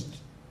not lost.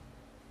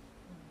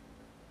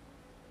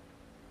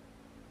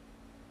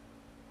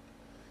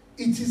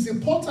 It is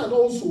important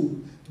also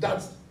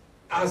that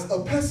as a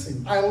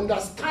person, I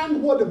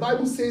understand what the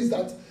Bible says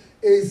that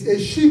is a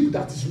sheep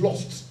that is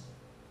lost.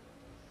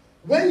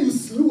 When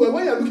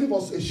you're looking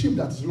for a sheep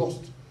that is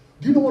lost,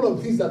 do you know one of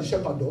the things that the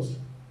shepherd does?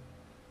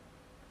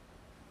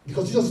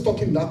 Because Jesus is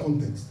talking in that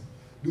context.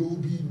 They will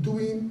be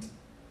doing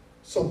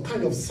some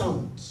kind of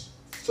sounds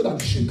so that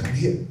the sheep can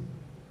hear.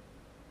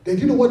 Then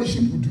do you know what the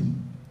sheep will do?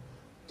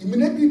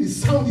 Immediately the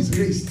sound is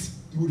raised,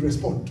 he will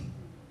respond.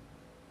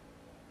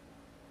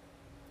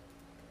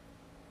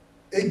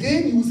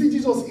 Again, you will see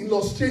Jesus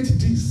illustrate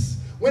this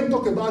when he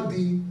talk about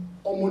the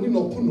Omoni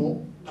no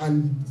Kuno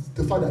and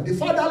the father. The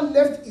father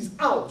left his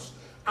house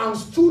and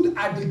stood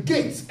at the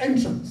gate's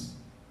entrance.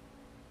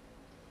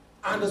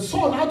 And the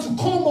son had to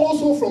come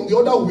also from the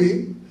other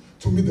way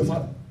to meet the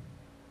father.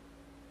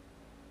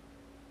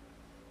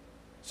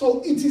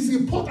 So it is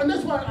important, and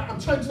that's why I'm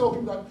trying to tell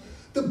people that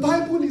the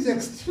Bible is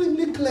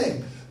extremely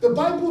clear. The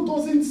Bible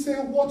doesn't say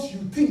what you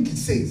think it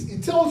says.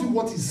 It tells you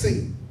what it's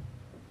saying.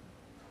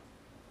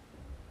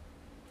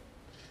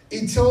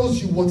 It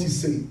tells you what it's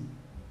saying.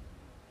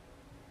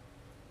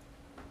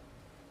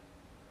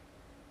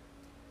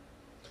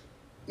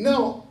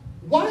 Now,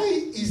 why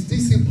is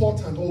this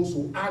important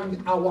also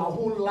and our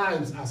whole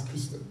lives as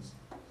Christians?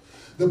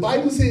 The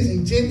Bible says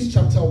in James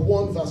chapter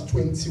 1 verse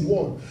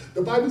 21,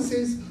 the Bible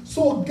says,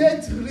 so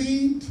get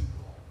rid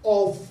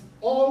of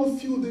all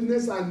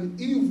filthiness and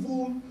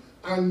evil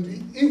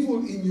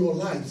in your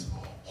lives.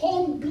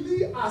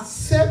 Humbly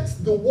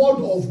accept the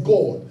word of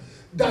God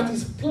that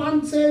is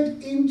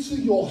planted into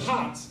your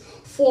heart,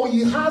 for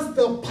he has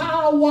the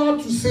power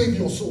to save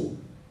your soul.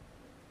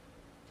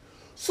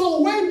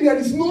 So when there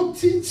is no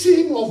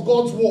teaching of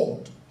God's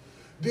word,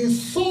 the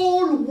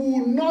soul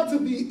will not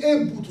be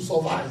able to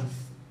survive.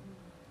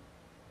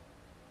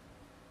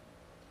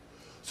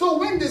 So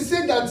when they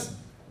say that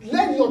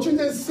let your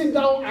children sit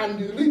down and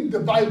read the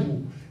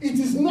Bible, It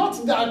is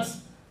not that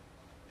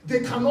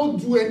they cannot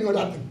do any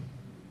other thing.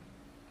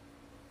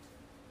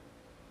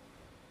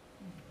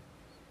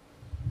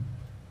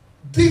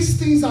 These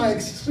things are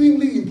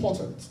extremely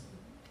important.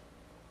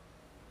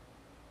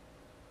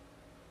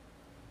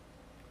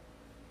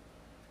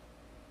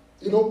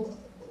 You know,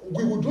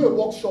 we would do a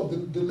workshop.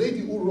 The lady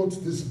who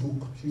wrote this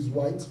book, she's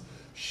white,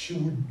 she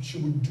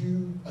would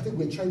do, I think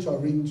we're trying to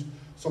arrange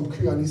some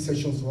Q&A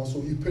sessions for us.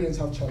 So if parents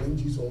have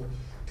challenges or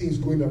things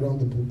going around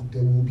the book,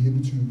 then we'll be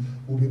able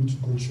to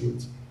go through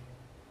it.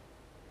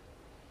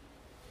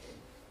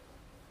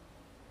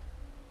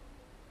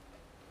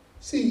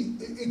 See,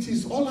 it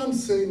is all I'm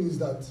saying is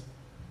that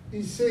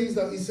it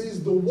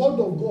says the word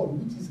of God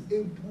which is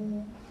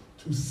able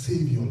to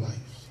save your life.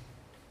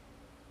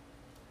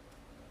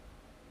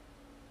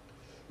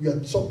 We are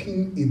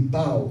talking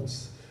about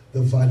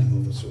the value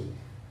of the soul.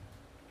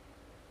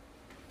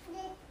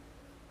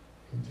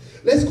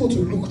 Let's go to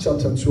Luke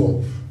chapter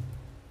 12.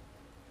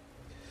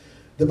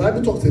 The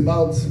Bible talks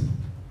about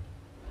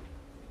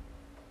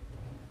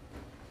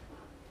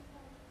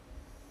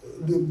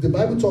the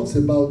Bible talks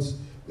about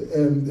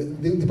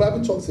the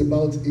Bible talks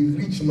about a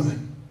rich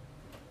man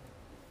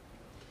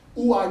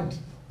who had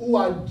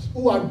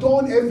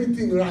done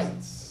everything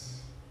right,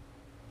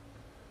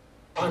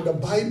 and the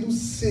Bible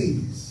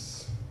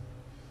says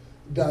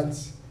that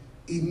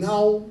he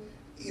now.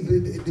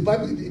 The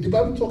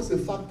Bible talks the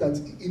fact that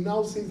he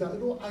now says that,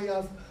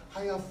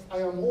 I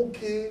am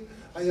okay,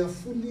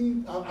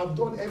 I've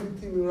done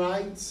everything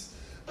right,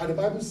 and the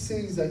Bible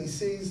says that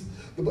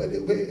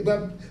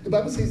the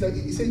Bible says that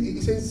he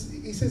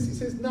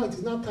says now it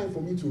is now time for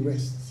me to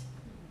rest.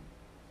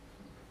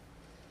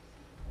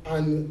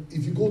 And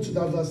if you go to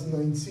that verse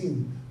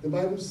 19, the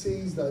Bible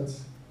says that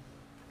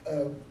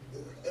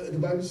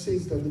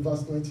the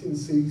verse 19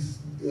 says,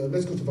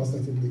 let's go to verse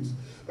 19, please.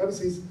 The Bible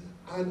says,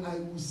 and I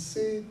will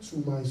say to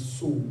my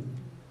soul,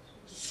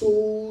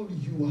 soul,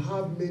 you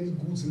have many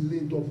goods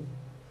laid up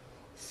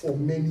for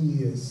many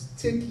years.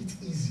 Take it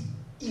easy,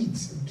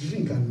 eat,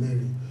 drink, and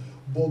marry.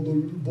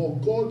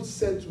 But God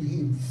said to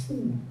him,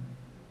 fool,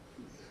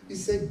 he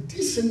said,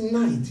 this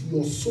night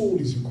your soul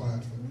is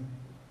required for me.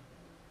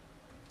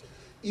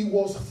 He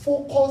was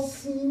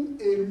focusing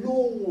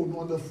alone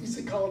on the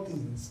physical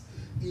things.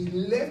 He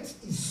left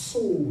his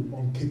soul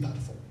uncatered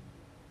for.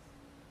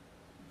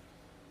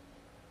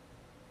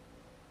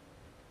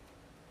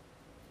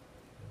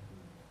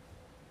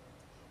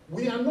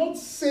 We are not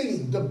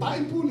saying, the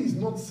Bible is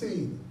not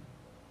saying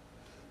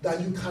that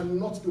you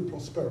cannot be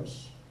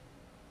prosperous.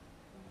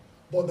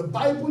 But the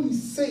Bible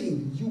is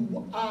saying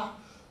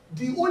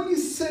the only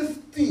safe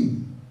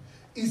thing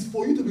is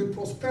for you to be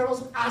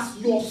prosperous as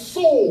your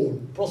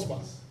soul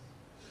prospers.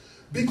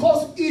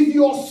 Because if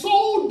your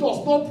soul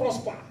does not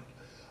prosper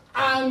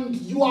and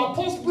you are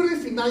prospering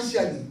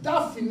financially,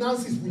 that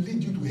finances will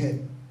lead you to hell.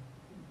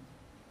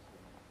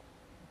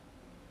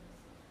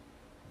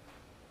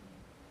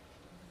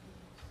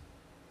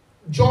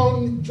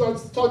 John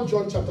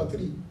chapter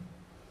 3.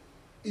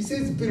 He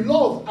says,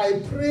 beloved, I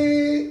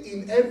pray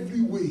in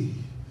every way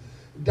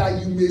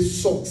that you may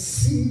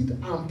succeed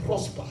and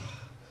prosper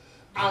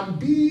and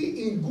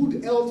be in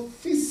good health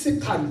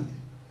physically,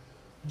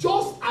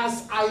 just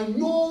as I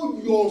know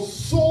your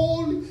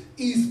soul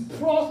is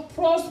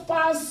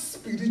prosperous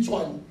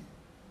spiritually.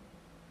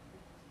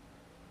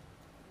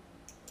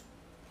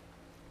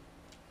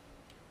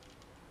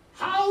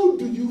 How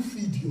do you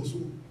feed your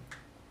soul?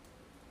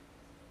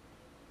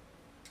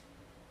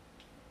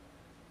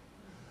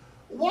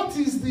 What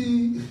is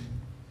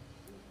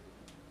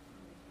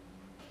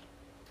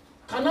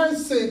can I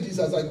say this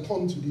as I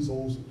come to this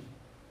also?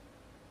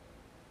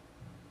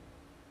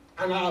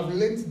 And I have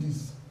learned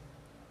this.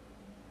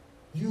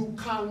 You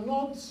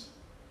cannot,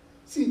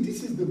 see,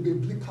 this is the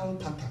biblical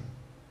pattern.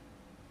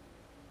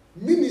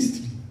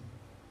 Ministry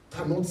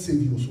cannot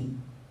save your soul.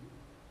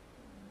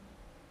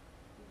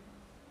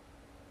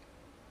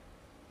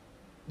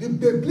 The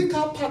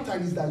biblical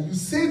pattern is that you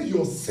save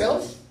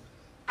yourself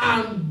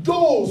and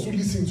those who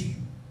listen to you.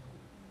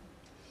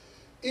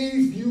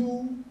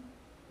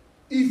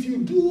 If you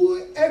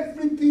do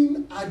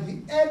everything at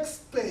the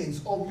expense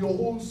of your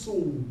whole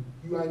soul,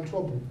 you are in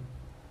trouble.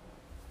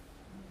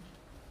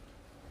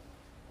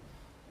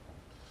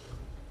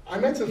 I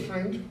met a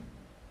friend.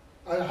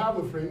 I have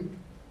a friend.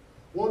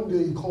 One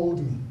day he called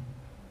me.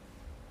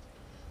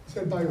 He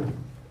said, Bayo.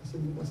 I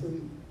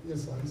said,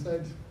 yes, sir. He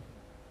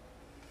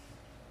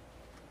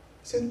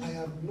said, I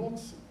have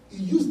not, he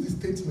used the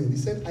statement. He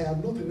said, I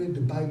have not read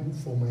the Bible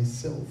for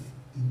myself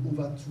in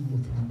over 2 or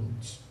 3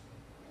 months.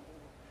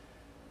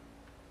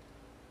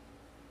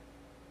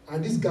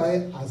 And this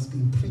guy has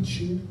been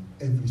preaching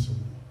every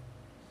Sunday.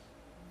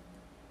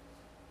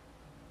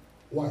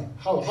 Why?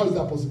 How is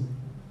that possible?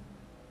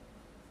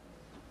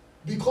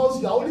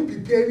 Because you are only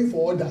preparing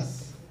for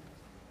others.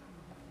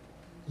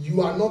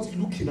 You are not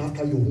looking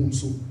after your own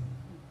soul.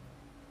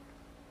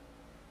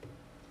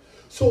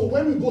 So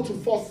when we go to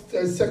 1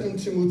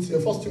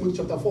 Timothy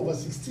chapter 4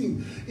 verse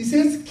 16, it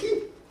says,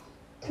 keep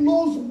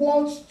close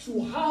watch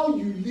to how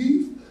you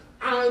live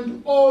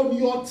and on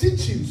your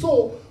teaching.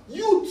 So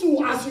you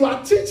too, as you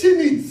are teaching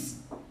it,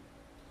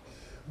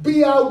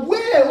 be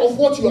aware of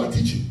what you are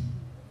teaching.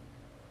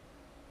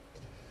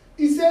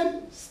 He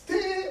said,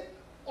 stay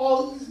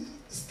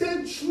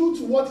true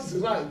to what is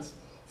right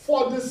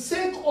for the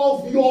sake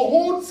of your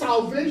own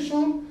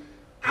salvation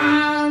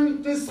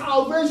and the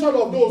salvation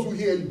of those who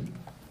hear you.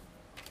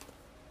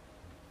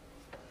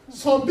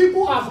 Some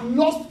people have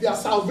lost their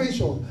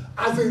salvation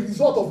as a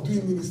result of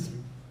doing ministry.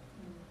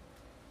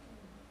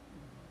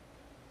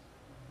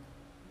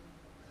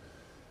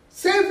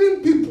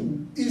 Saving people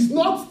is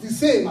not the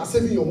same as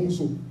saving your own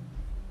soul.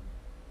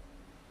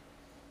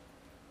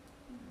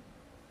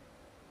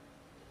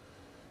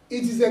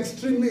 It is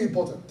extremely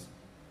important.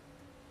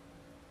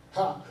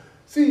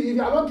 See, if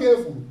you are not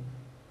careful,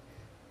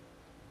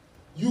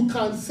 you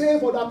can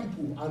save other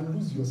people and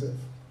lose yourself.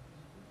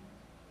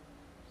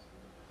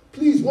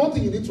 Please, one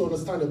thing you need to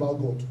understand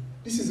about God.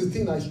 This is a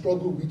thing I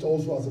struggle with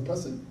also as a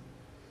person.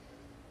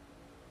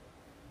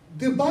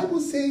 The Bible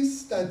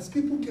says that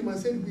people came and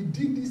said, we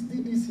did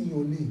this in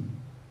your name.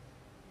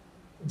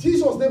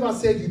 Jesus never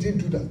said you didn't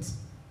do that.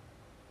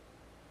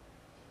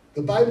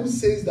 The Bible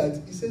says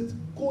that, he said,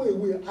 go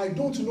away, I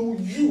don't know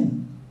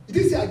you. He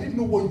didn't say, I didn't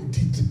know what you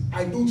did.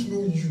 I don't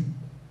know you.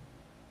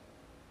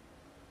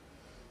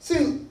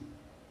 See,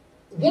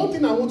 one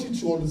thing I want you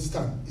to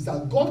understand is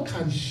that God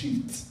can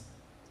shift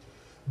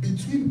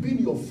between being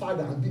your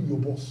father and being your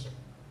boss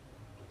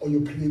or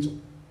your creator.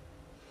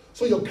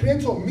 So your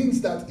creator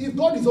means that if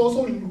God is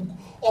also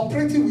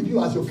operating with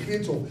you as your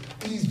creator,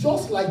 he is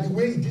just like the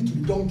way he did to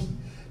the donkey.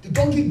 The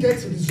donkey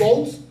gets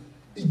results,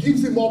 it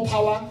gives him more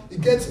power,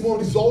 it gets more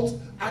results,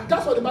 and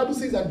that's why the Bible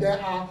says that there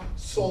are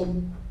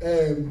some,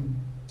 the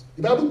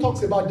Bible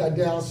talks about that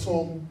there are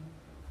some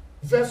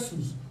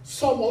vessels,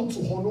 some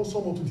unto honor,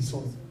 some unto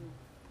dishonor.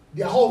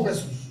 They are all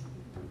vessels.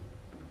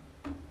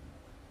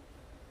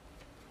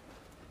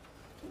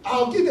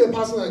 I'll give you a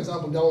personal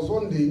example. There was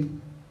one day,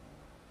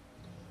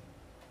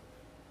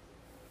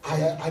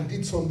 I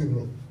did something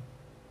wrong.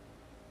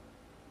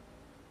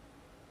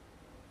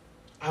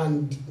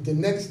 And the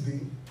next day,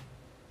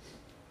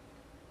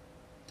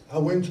 I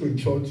went to a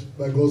church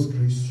by God's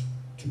grace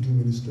to do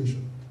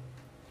ministration.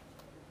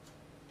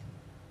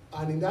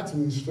 And in that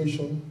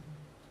ministration,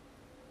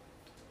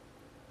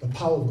 the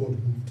power of God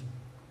moved.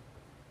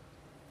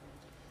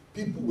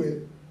 It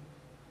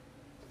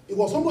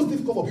was almost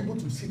difficult for people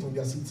to sit on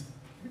their seats.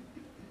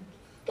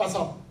 That's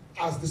how,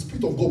 as the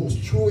Spirit of God was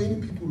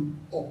throwing people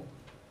up.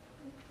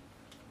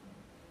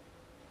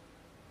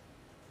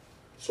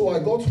 So I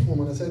got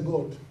home and I said,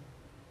 God,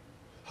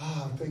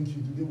 thank you,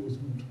 today was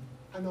good.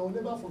 And I will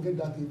never forget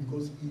that thing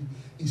because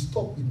he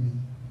stuck with me.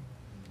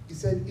 He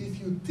said, if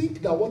you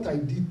think that what I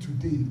did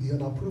today is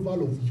an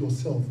approval of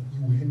yourself,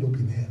 you will end up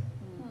in hell.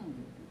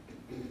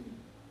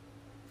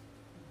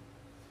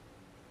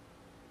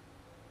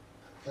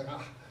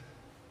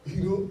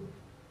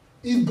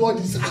 If God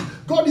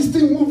is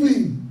still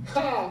moving,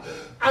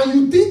 and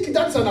you think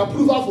that's an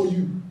approval for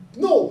you.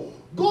 No,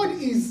 God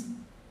is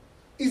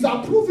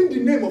approving the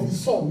name of his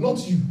son,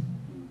 not you.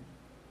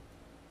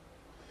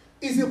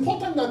 It's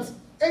important that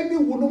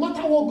anyone, no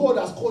matter what God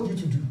has called you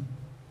to do,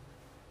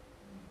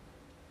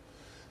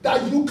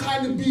 that you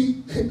can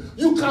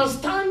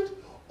stand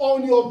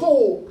on your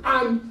toe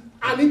and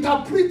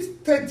interpret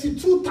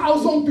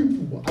 32,000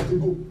 people at a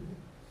go.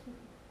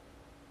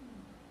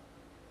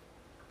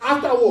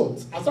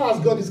 Afterwards, as far as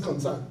God is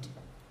concerned,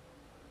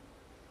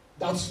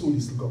 that soul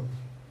is gone.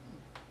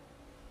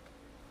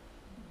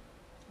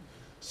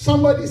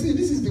 Somebody, see,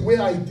 this is the way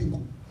I think.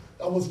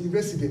 I was in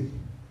resident.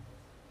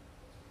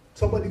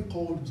 Somebody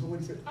called,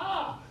 somebody said,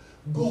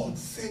 God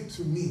said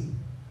to me,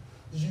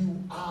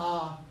 you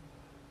are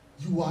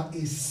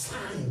a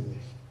sign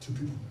to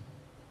people,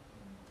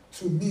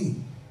 to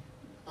me,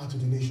 and to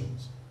the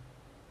nations.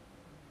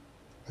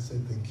 I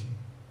said, thank you.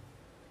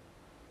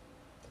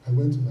 I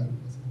went to my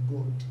room. I said,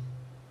 God,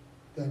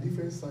 there are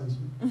different signs.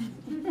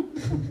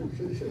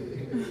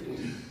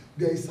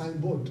 There is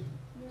signboard.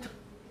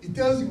 It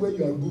tells you where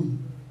you are going.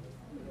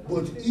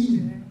 But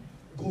he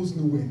goes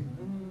nowhere.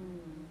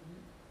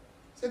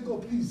 I said,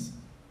 God, please,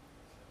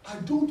 I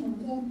don't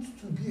want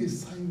to be a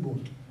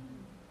signboard.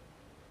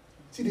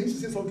 See, they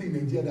used to say something in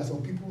Nigeria that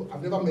some people,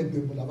 I've never met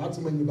them, but I've heard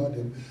so many about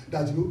them,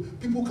 that,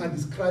 people can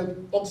describe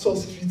Oxford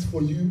Street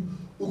for you,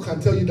 who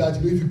can tell you that,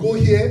 if you go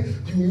here,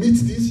 you meet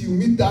this, you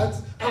meet that.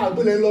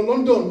 But in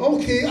London,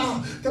 okay,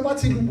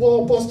 bus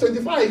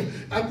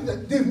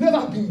 25. They've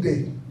never been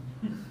there.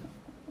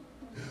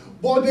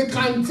 But they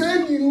can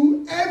tell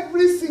you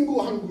every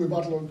single angle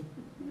about London.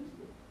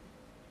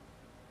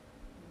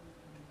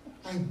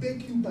 I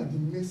beg you by the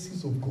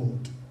mercies of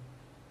God.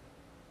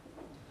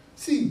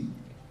 See,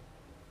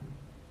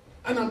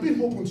 and I'm being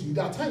open to you.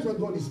 There are times when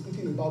God is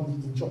speaking about me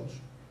in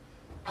church.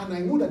 And I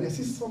know that there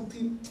is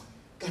something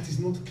that is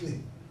not clear.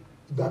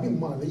 When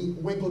God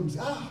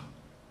says,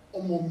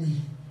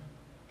 me,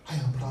 I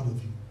am proud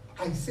of you.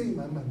 I say in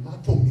my mind,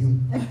 not from you.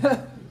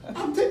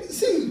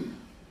 See,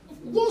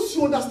 once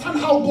you understand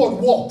how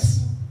God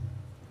works,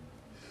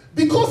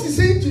 because he's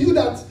saying to you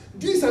that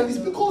this and this,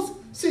 because,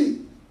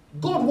 see,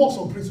 God works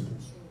on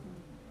principles.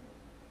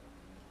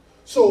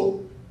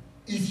 So,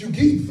 if you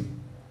give,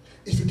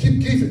 if you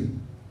keep giving,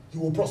 you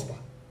will prosper.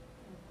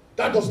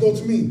 That does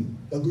not mean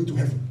you're going to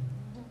heaven.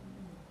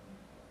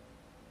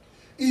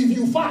 If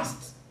you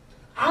fast,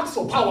 ask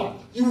for power,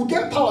 you will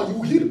get power, you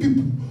will heal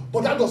people,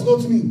 but that does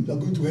not mean you're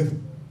going to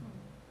heaven.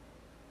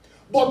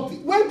 But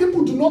when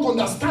people do not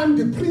understand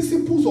the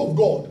principles of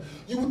God,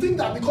 you will think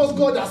that because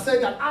God has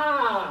said that,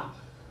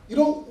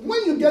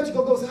 when you get to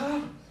God, God will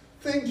say,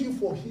 thank you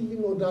for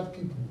healing other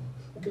people.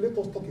 Okay, let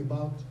us talk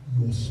about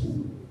your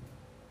soul.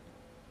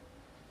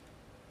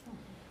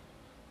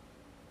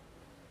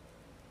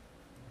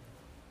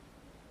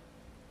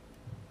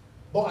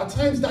 But at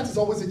times, that is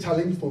always a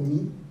challenge for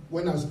me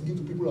when I speak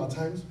to people at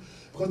times,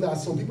 because there are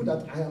some people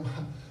that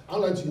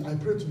I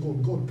pray to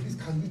God, God, please,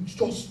 can you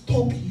just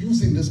stop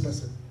using this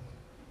person?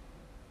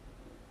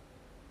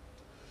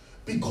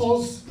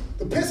 Because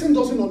the person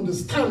doesn't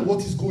understand what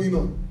is going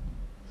on.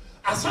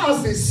 As far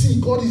as they see,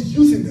 God is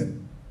using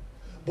them,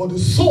 but the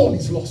soul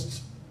is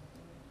lost.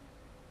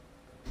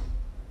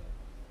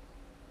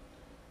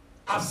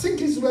 I've seen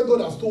cases where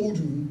God has told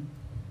you,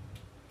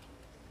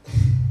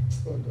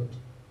 oh God,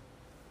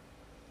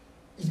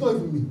 it's not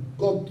even me.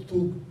 God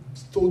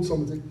told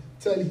somebody,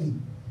 tell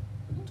him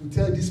to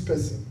tell this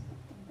person,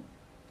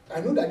 I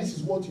know that this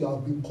is what you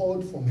have been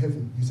called from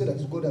heaven. You said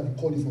that God has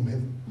called you from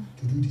heaven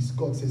to do this.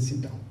 God says,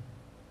 sit down.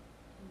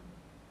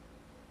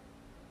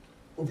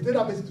 But if you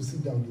tell that person to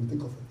sit down, they will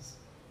take offense.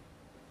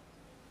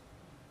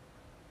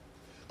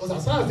 Because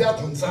as far as they are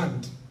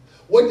concerned,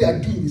 what they are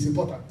doing is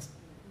important.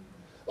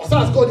 As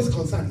far as God is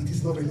concerned, it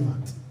is not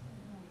relevant.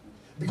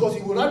 Because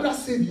he would rather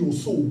save your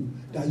soul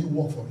than you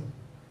work for him.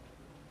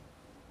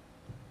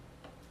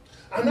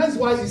 And that's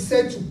why he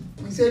said,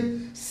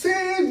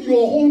 save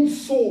your own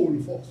soul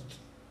first.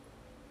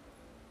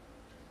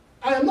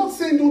 I am not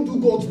saying don't do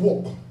God's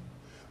work,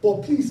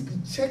 but please be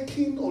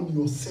checking on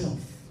yourself.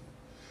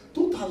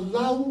 Don't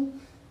allow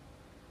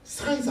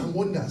signs and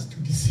wonders to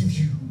deceive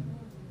you.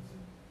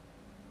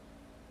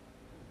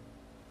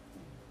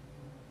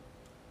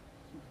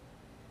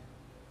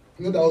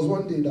 There was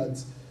one day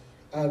that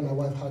I and my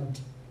wife had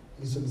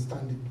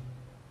misunderstanding,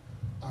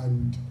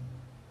 and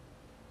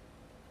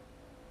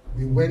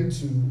we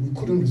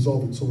couldn't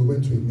resolve it, so we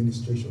went to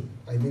administration.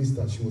 I noticed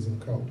that she was in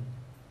the crowd.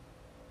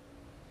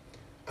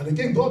 And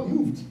again, God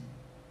moved.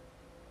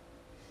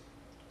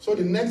 So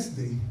the next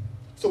day,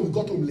 we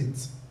got home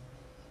late.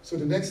 So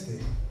the next day,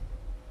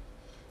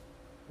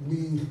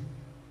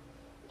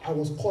 I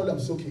was called up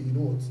and said, okay, you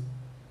know what?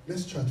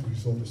 Let's try to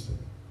resolve this thing.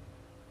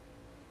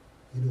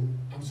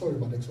 I'm sorry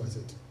about X, Y, Z.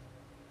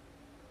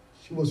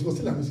 She was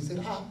still angry. She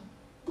said,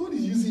 God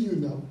is using you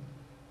now.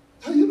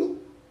 And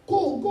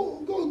go.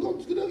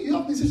 You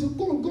have this issue.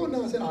 Go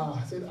now. I said,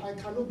 I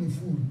cannot be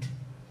fooled.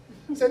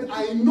 I said,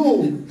 I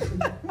know.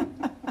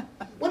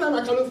 When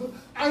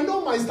I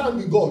know my stand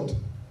with God.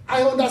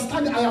 I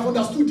understand, I have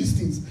understood these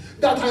things.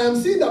 That I am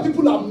seeing that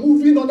people are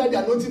moving under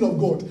the anointing of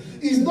God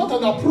is not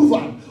an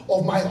approval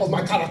of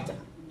my character.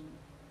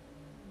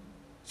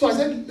 So I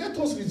said, let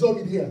us resolve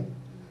it here.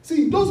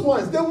 See, those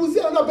ones, they will see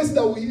another person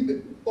that will heal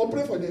them or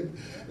pray for them.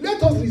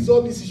 Let us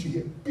resolve this issue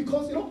here.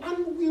 Because,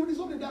 and we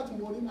resolved it that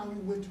morning and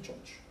we went to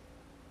church.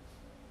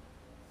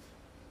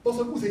 But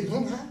some people say,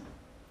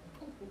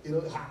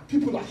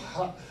 people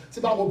are,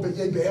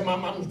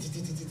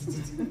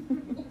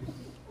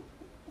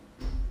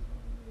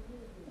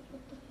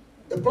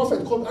 a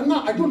prophet called, and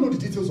now I don't know the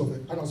details of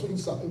it, and I was speaking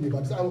to Sakumbi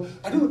about this.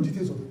 I don't know the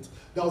details of it.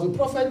 There was a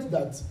prophet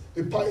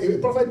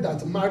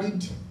that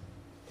married,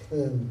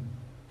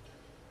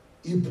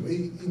 he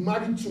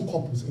married two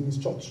couples in his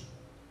church.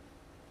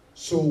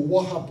 So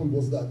what happened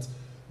was that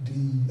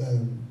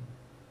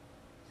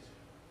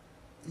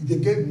they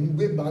gave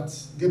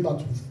birth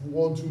with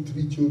 1, 2,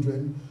 3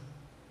 children.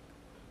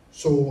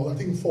 So I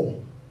think 4.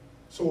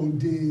 So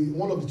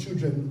one of the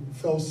children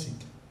fell sick.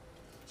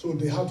 So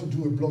they had to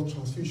do a blood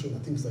transfusion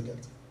and things like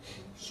that.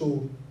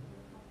 So,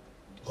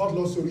 cut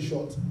long story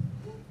short,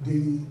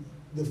 they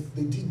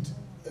did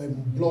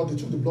blood. They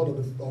took the blood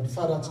of the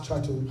father to try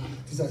to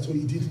decide. So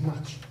it didn't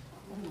match.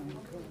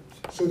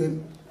 So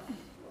then,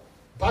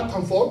 back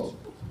and forth,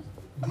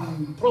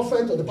 the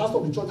prophet or the pastor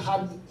of the church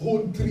had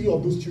hold 3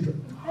 of those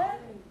children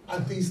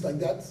and things like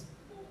that.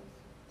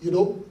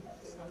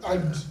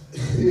 And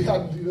he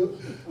had,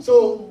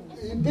 so.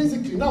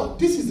 Basically, now,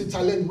 this is the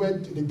challenge where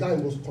the guy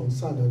was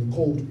concerned and he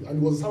called me. And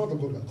it was a servant of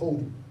God that called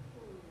me.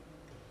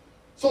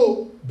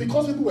 So,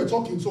 because people were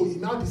talking, so he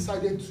now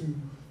decided to,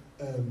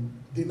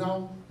 they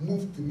now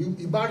moved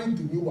he married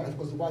the new wife,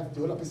 because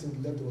the other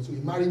person left her, so he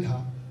married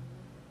her.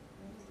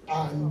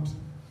 And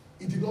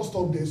he did not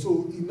stop there.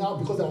 So, he now,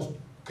 because there was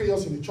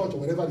chaos in the church or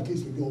whatever the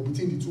case may be, or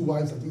between the 2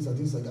 wives and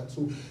things like that,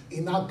 so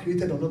he now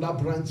created another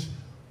branch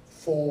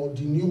for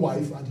the new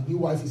wife, and the new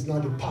wife is now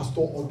the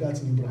pastor of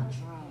that new branch.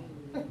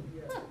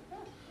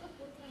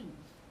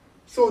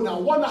 So now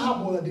what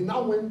happened was that they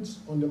now went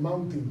on the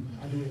mountain,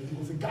 and it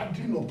was a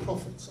gathering of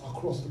prophets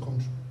across the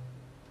country.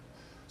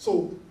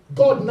 So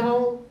God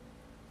now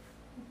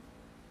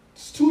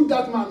stood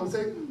that man and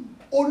said,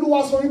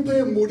 Olúwa sọ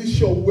wípé mo rí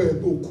iṣẹ́ ọwọ́ ẹ̀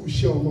pé o kú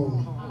iṣẹ́ ọmọ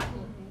mi.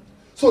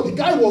 So the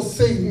guy was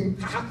saying,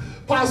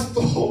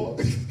 Pastor,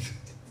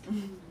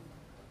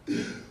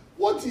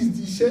 what is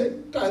the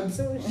shame that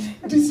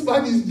this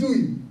man is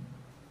doing?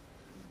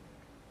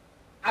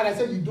 And I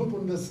said, you don't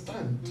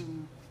understand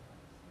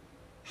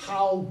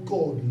how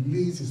God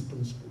lays his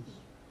principles.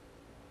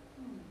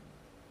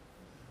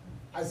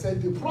 I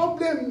said, the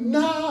problem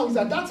now is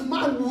that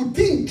man will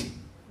think,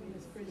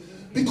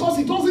 because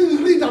he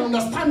doesn't read and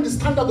understand the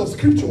standard of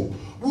scripture,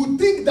 will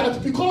think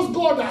that because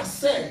God has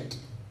said,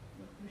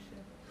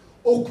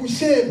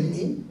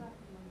 Okushemi,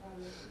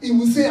 he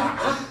will say,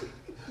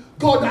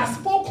 God has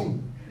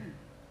spoken,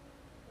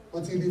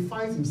 until he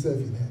finds himself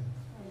in hell.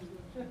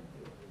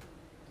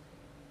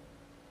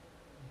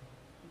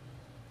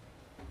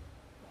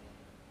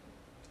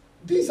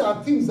 These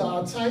are things that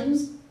at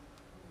times,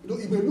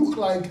 it may look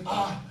like,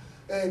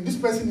 this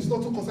person is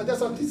not too concerned. There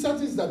are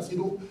things that,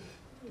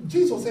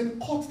 Jesus said,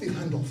 cut the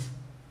hand off.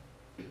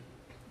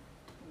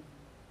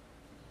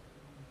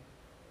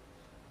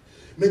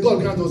 May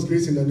God grant us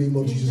grace in the name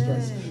of Jesus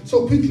Christ.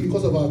 So quickly,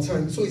 because of our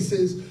time. So he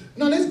says,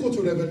 now let's go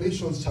to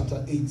Revelation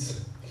chapter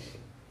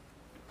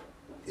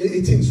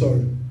 18,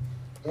 sorry.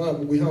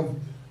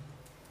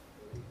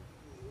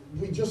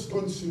 We just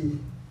gone to,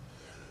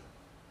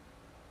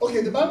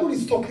 okay, the Bible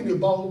is talking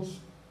about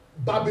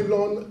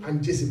Babylon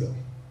and Jezebel.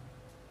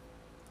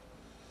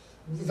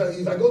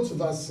 If I go to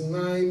verse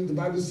 9, the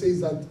Bible says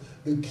that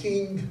the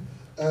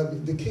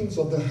kings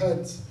of the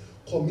earth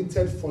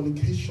committed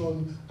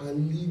fornication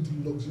and lived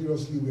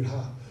luxuriously with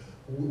her.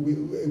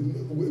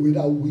 With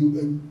her will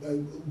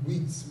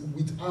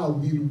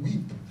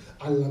weep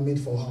and lament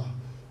for her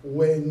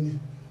when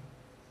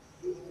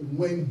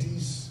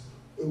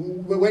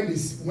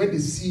they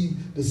see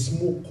the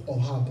smoke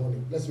of her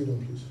burning. Let's read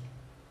on, please.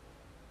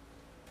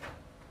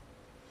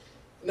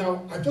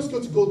 Now, I'm just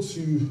going to go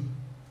to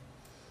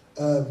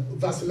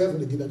verse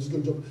 11 again. I'm just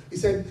going to jump. He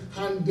said,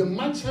 and the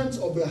merchants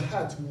of the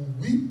heart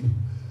weep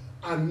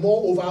and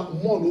mourn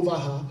over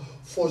her,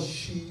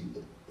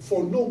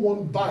 for no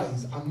one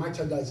buys a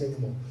merchandise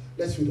anymore.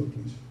 Let's read on,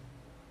 please.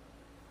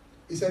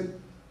 He said,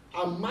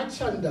 a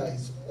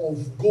merchandise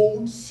of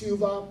gold,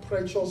 silver,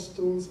 precious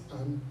stones,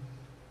 and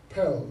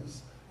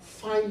pearls,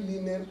 fine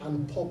linen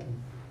and purple,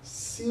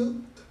 silk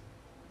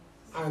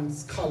and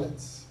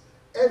scarlet,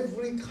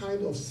 every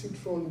kind of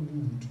citron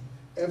wood,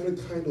 every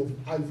kind of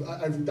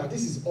ivory, that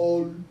this is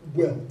all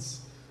wealth.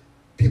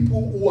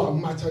 People who are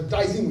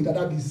merchandising with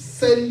that, be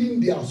selling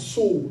their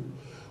soul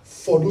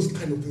for those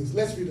kind of things.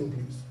 Let's read on,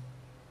 please.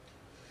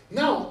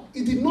 Now,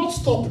 it did not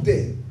stop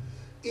there.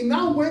 It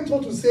now went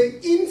on to say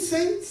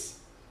incense,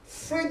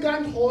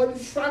 fragrant oil,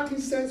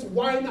 frankincense,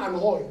 wine, and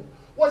oil.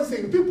 What is it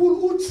saying? People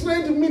who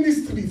trade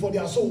ministry for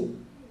their soul.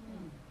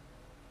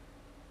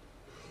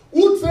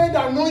 Who trade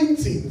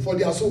anointing for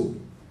their soul.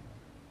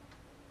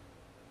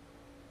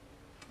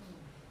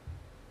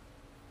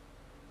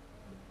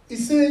 It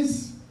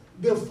says,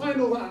 they find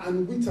over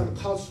and wheat and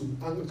cattle,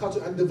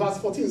 and the verse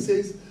 14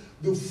 says,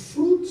 the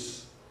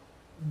fruit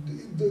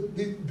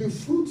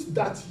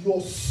that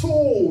your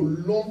soul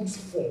longs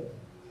for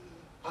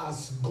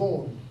has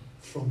gone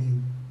from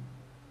you.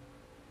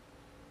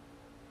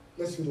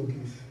 Let's read on,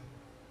 please.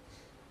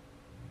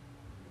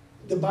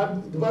 The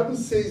Bible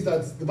says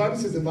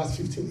in verse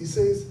 15, it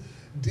says,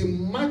 the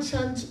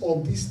merchants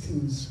of these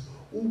things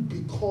who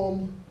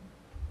become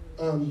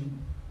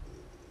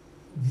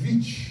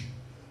rich,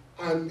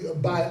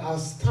 and by our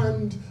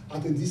stand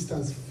at a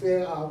distance,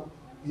 fear out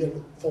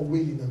for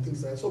wailing and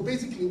things like that. So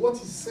basically, what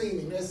he's saying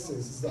in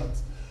essence is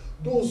that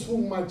those who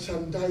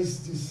merchandise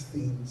these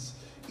things,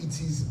 it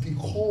is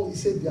because he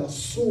said their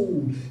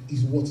soul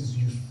is what is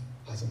used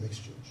as an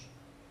exchange.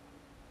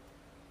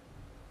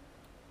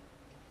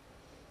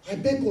 I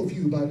beg of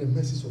you, by the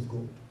mercies of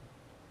God,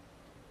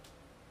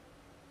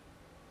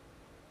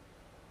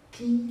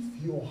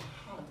 give your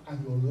heart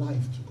and your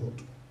life to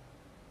God.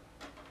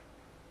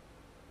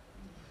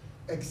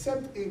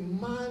 Except a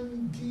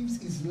man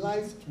gives his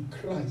life to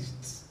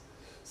Christ,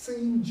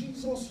 saying,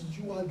 Jesus,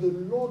 you are the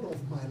Lord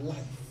of my life,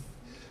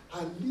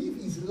 and live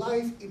his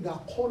life in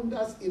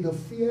accordance, in the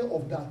fear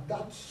of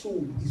that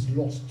soul is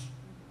lost.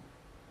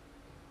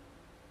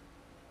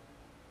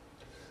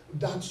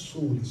 That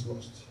soul is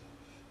lost.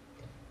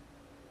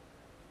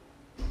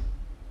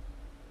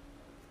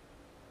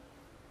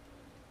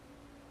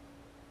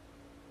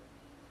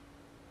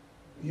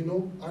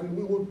 And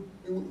we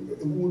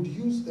would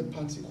use a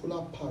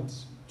particular part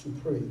to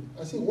pray.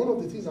 I think one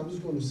of the things I'm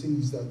just going to say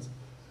is that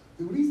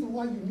the reason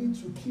why you need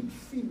to keep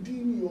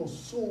feeding your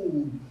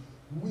soul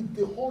with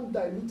the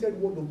undiluted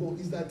word of God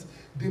is that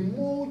the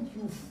more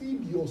you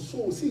feed your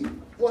soul, see,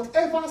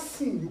 whatever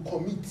sin you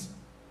commit,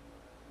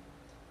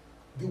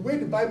 the way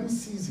the Bible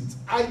sees it,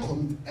 I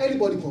commit,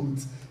 anybody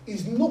commits,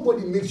 is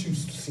nobody makes you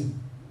sin.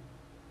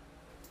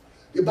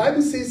 The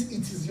Bible says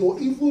it is your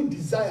evil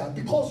desire,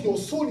 because your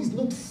soul is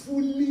not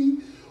fully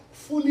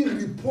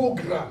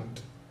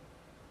reprogrammed,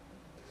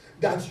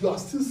 that you are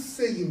still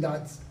saying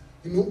that,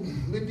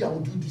 maybe I will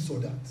do this or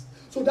that.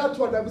 So that's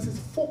why the Bible says,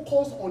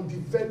 focus on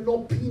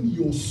developing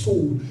your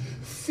soul.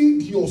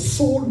 Feed your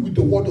soul with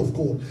the word of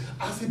God.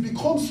 As it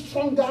becomes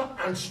stronger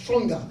and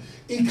stronger,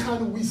 it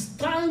can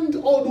withstand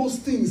all those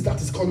things that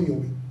is coming your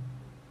way.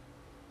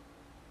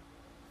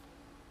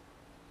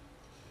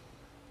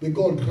 May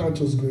God grant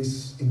us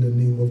grace in the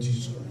name of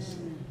Jesus Christ.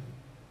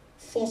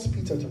 1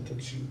 Peter chapter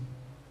 2.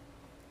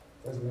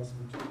 That's the last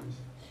scripture, please.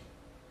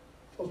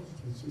 1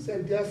 Peter 2. He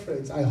said, dear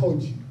friends, I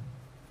urge you,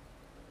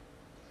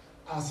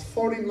 as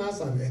foreigners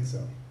and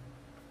exiles,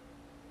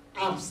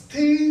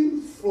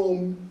 abstain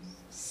from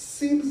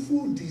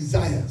sinful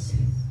desires,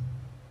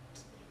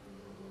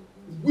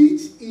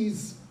 which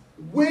is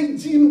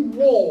waging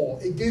war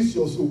against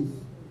your soul.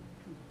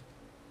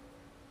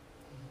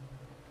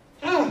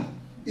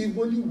 If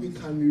only we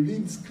can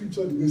read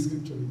scripture the way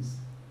scripture is.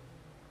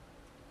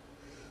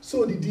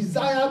 So the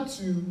desire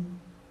to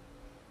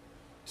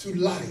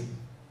lie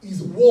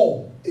is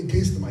war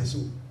against my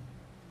soul.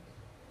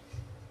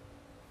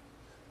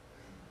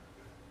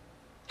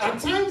 At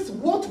times,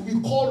 what we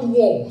call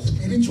war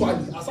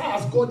spiritually, as far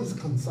as God is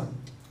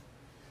concerned,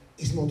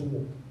 is not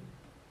war.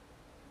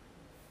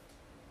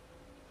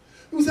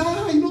 You say,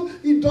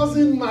 it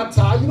doesn't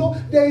matter.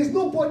 There is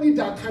nobody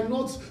that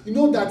cannot,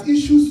 that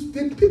issues,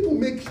 people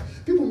make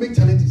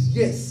challenges,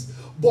 yes.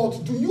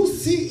 But do you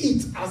see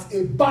it as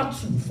a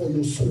battle for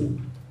your soul?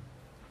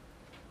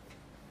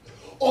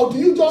 Or do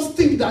you just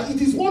think that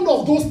it is one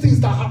of those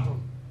things that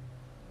happen?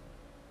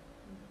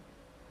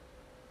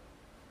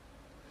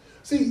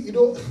 See,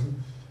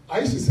 I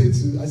used to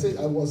say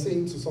I was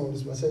saying to someone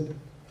this, I said,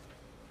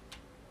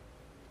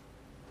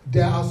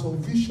 there are some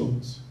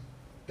visions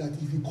that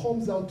if it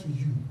comes out to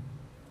you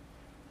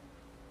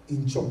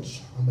in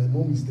church and my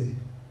mom is there,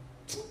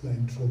 you're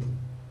in trouble.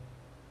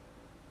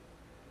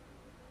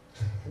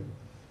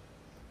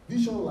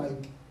 Vision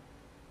like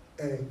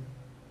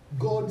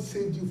God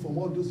saved you from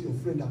all those your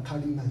friends that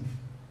carry knife.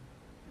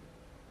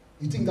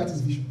 You think that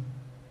is vision?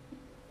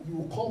 You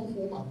will come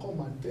home and come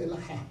and tell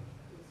her,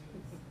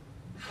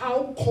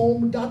 how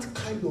come that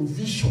kind of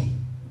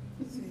vision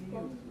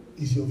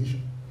is your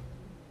vision?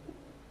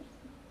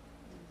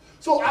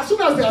 So as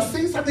soon as they are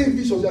saying certain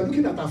visions, you are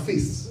looking at her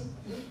face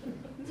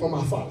from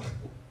afar.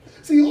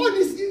 See, all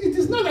this, it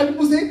is not that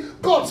people say,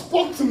 God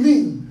spoke to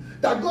me.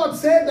 That God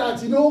said that,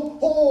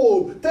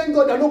 thank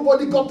God that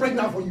nobody got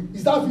pregnant for you.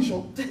 Is that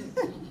vision?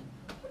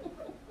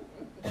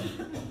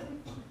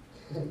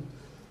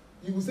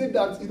 You will say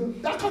that,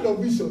 that kind of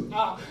vision.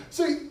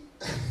 So,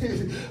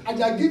 and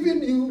they are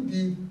giving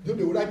you they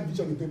will write the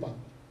vision on the paper.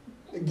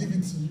 They give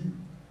it to you.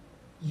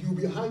 You'll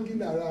be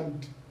hanging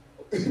around.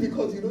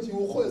 Because, you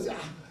will call and say,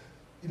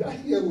 did I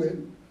hear well?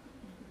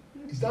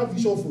 Is that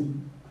vision for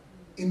you?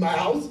 In my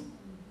house?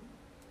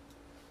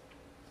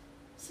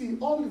 See,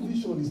 all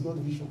vision is not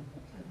vision.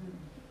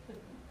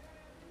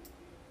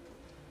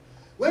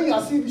 When you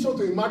are seeing vision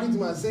to a married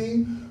man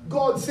saying,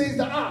 God says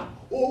that,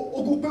 is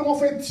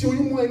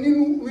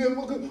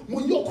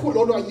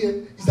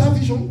that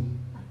vision?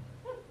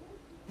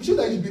 Vision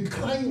that you should be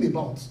crying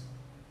about.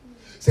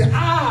 Say,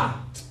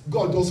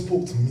 God just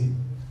spoke to me.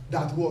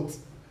 That what?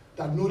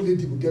 That no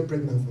lady will get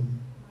pregnant from me.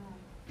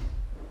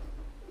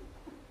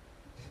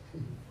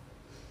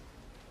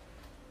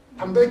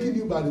 I'm begging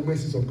you by the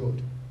mercies of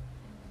God.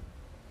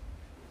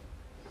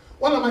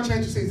 What am I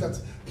trying to say is that,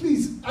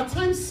 please, at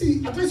times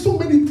so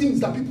many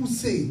things that people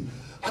say,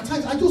 at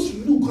times I just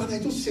look and I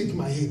just shake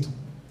my head.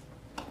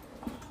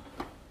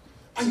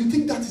 And you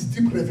think that is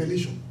deep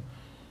revelation.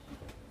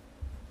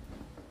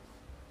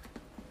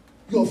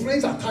 Your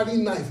friends are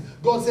carrying knife.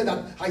 God said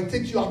that I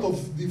take you out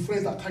of the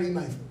friends that carry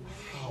knife.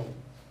 How?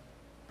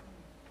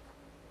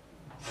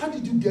 How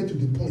did you get to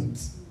the point?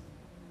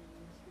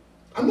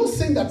 I'm not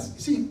saying that,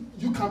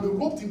 you can be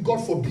roped in,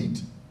 God forbid.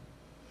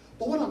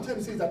 But what I'm trying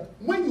to say is that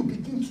when you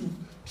begin to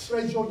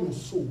treasure your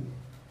soul,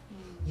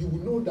 you will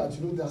know that,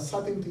 there are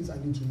certain things I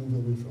need to move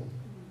away from.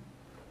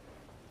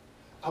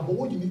 But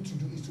what you need to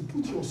do is to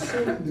put your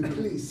soul in the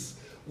place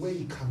where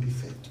it can be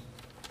fed.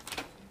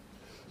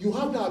 You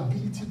have the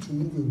ability to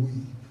move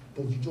away,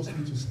 but you just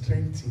need to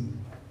strengthen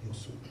your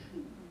soul.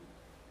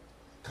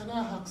 Can I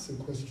ask a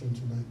question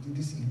tonight,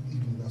 this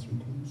evening as we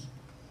close?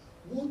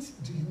 What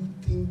do you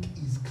think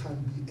can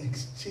be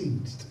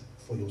exchanged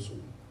for your soul?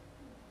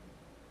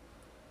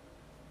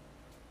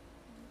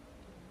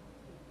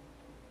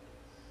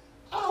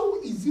 How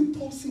is it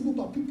possible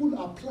that people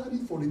are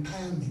planning for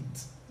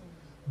retirement,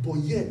 but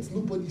yet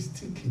nobody is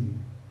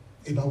thinking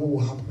about what will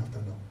happen after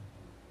now?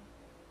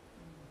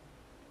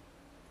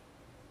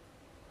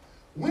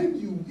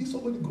 If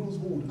somebody grows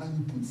old and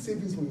you put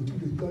savings for your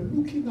children, you are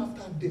looking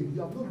after them.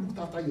 You have not looked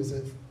after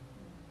yourself.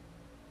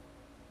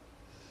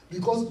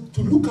 Because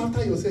to look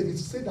after yourself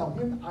is to say that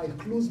when I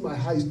close my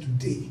eyes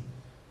today,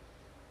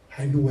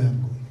 I know where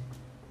I'm going.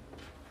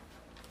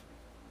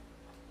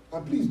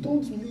 And please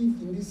don't live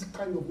in this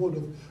kind of world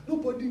of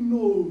nobody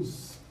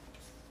knows.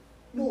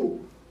 No,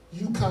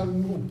 you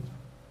can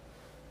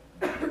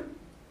know.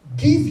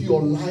 Give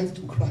your life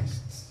to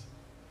Christ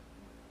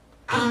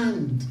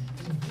and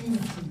begin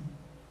to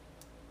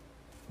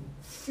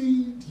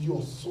feed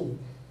your soul.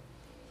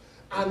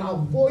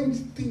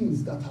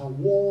 things that are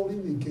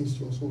warring against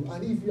your soul.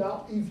 And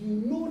if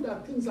you know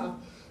that things are,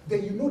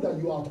 then you know that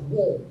you are at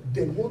war.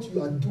 Then what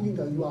you are doing,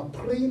 that you are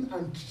praying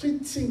and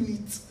treating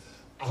it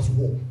as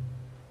war.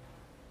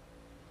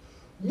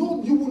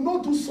 No, you will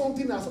not do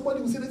something that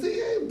somebody will say,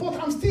 hey, but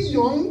I'm still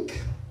young.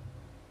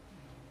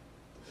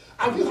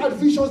 Have you had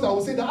visions that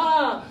will say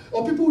that,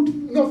 or people,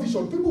 not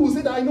visions, people will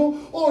say that,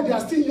 they are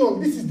still young,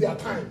 this is their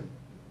time.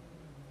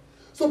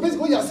 So basically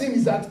what you are saying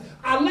is that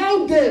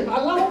allow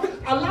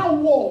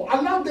war,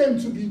 allow them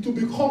to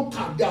be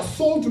conquered, their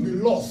soul to be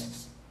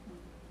lost.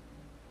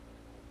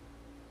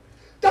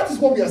 That is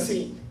what we are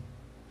saying.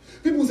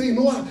 People say,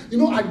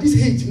 at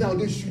this age now,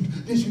 they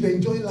should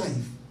enjoy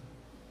life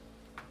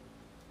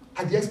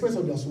at the expense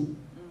of their soul.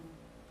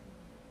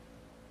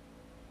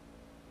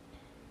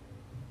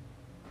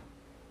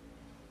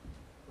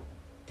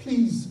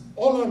 Please,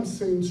 all I'm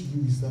saying to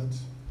you is that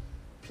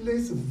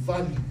place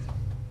value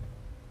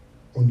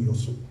on your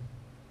soul.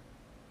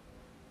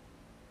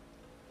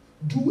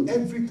 Do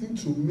everything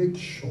to make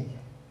sure.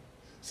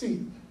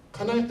 See,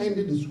 can I end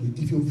it this way?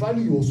 If you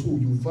value your soul,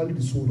 you value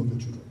the soul of your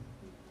children.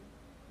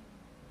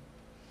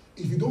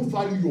 If you don't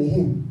value your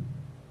home,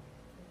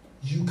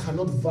 you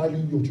cannot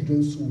value your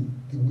children's soul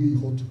the way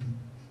it ought to be.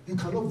 You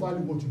cannot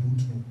value what you don't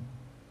know.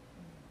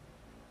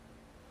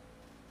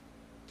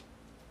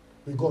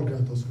 May God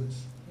grant us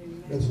grace.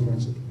 Let's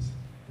rise, please.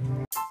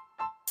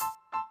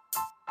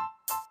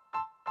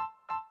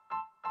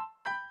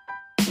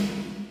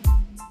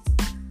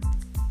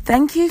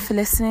 Thank you for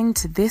listening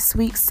to this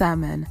week's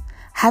sermon.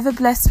 Have a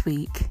blessed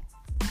week.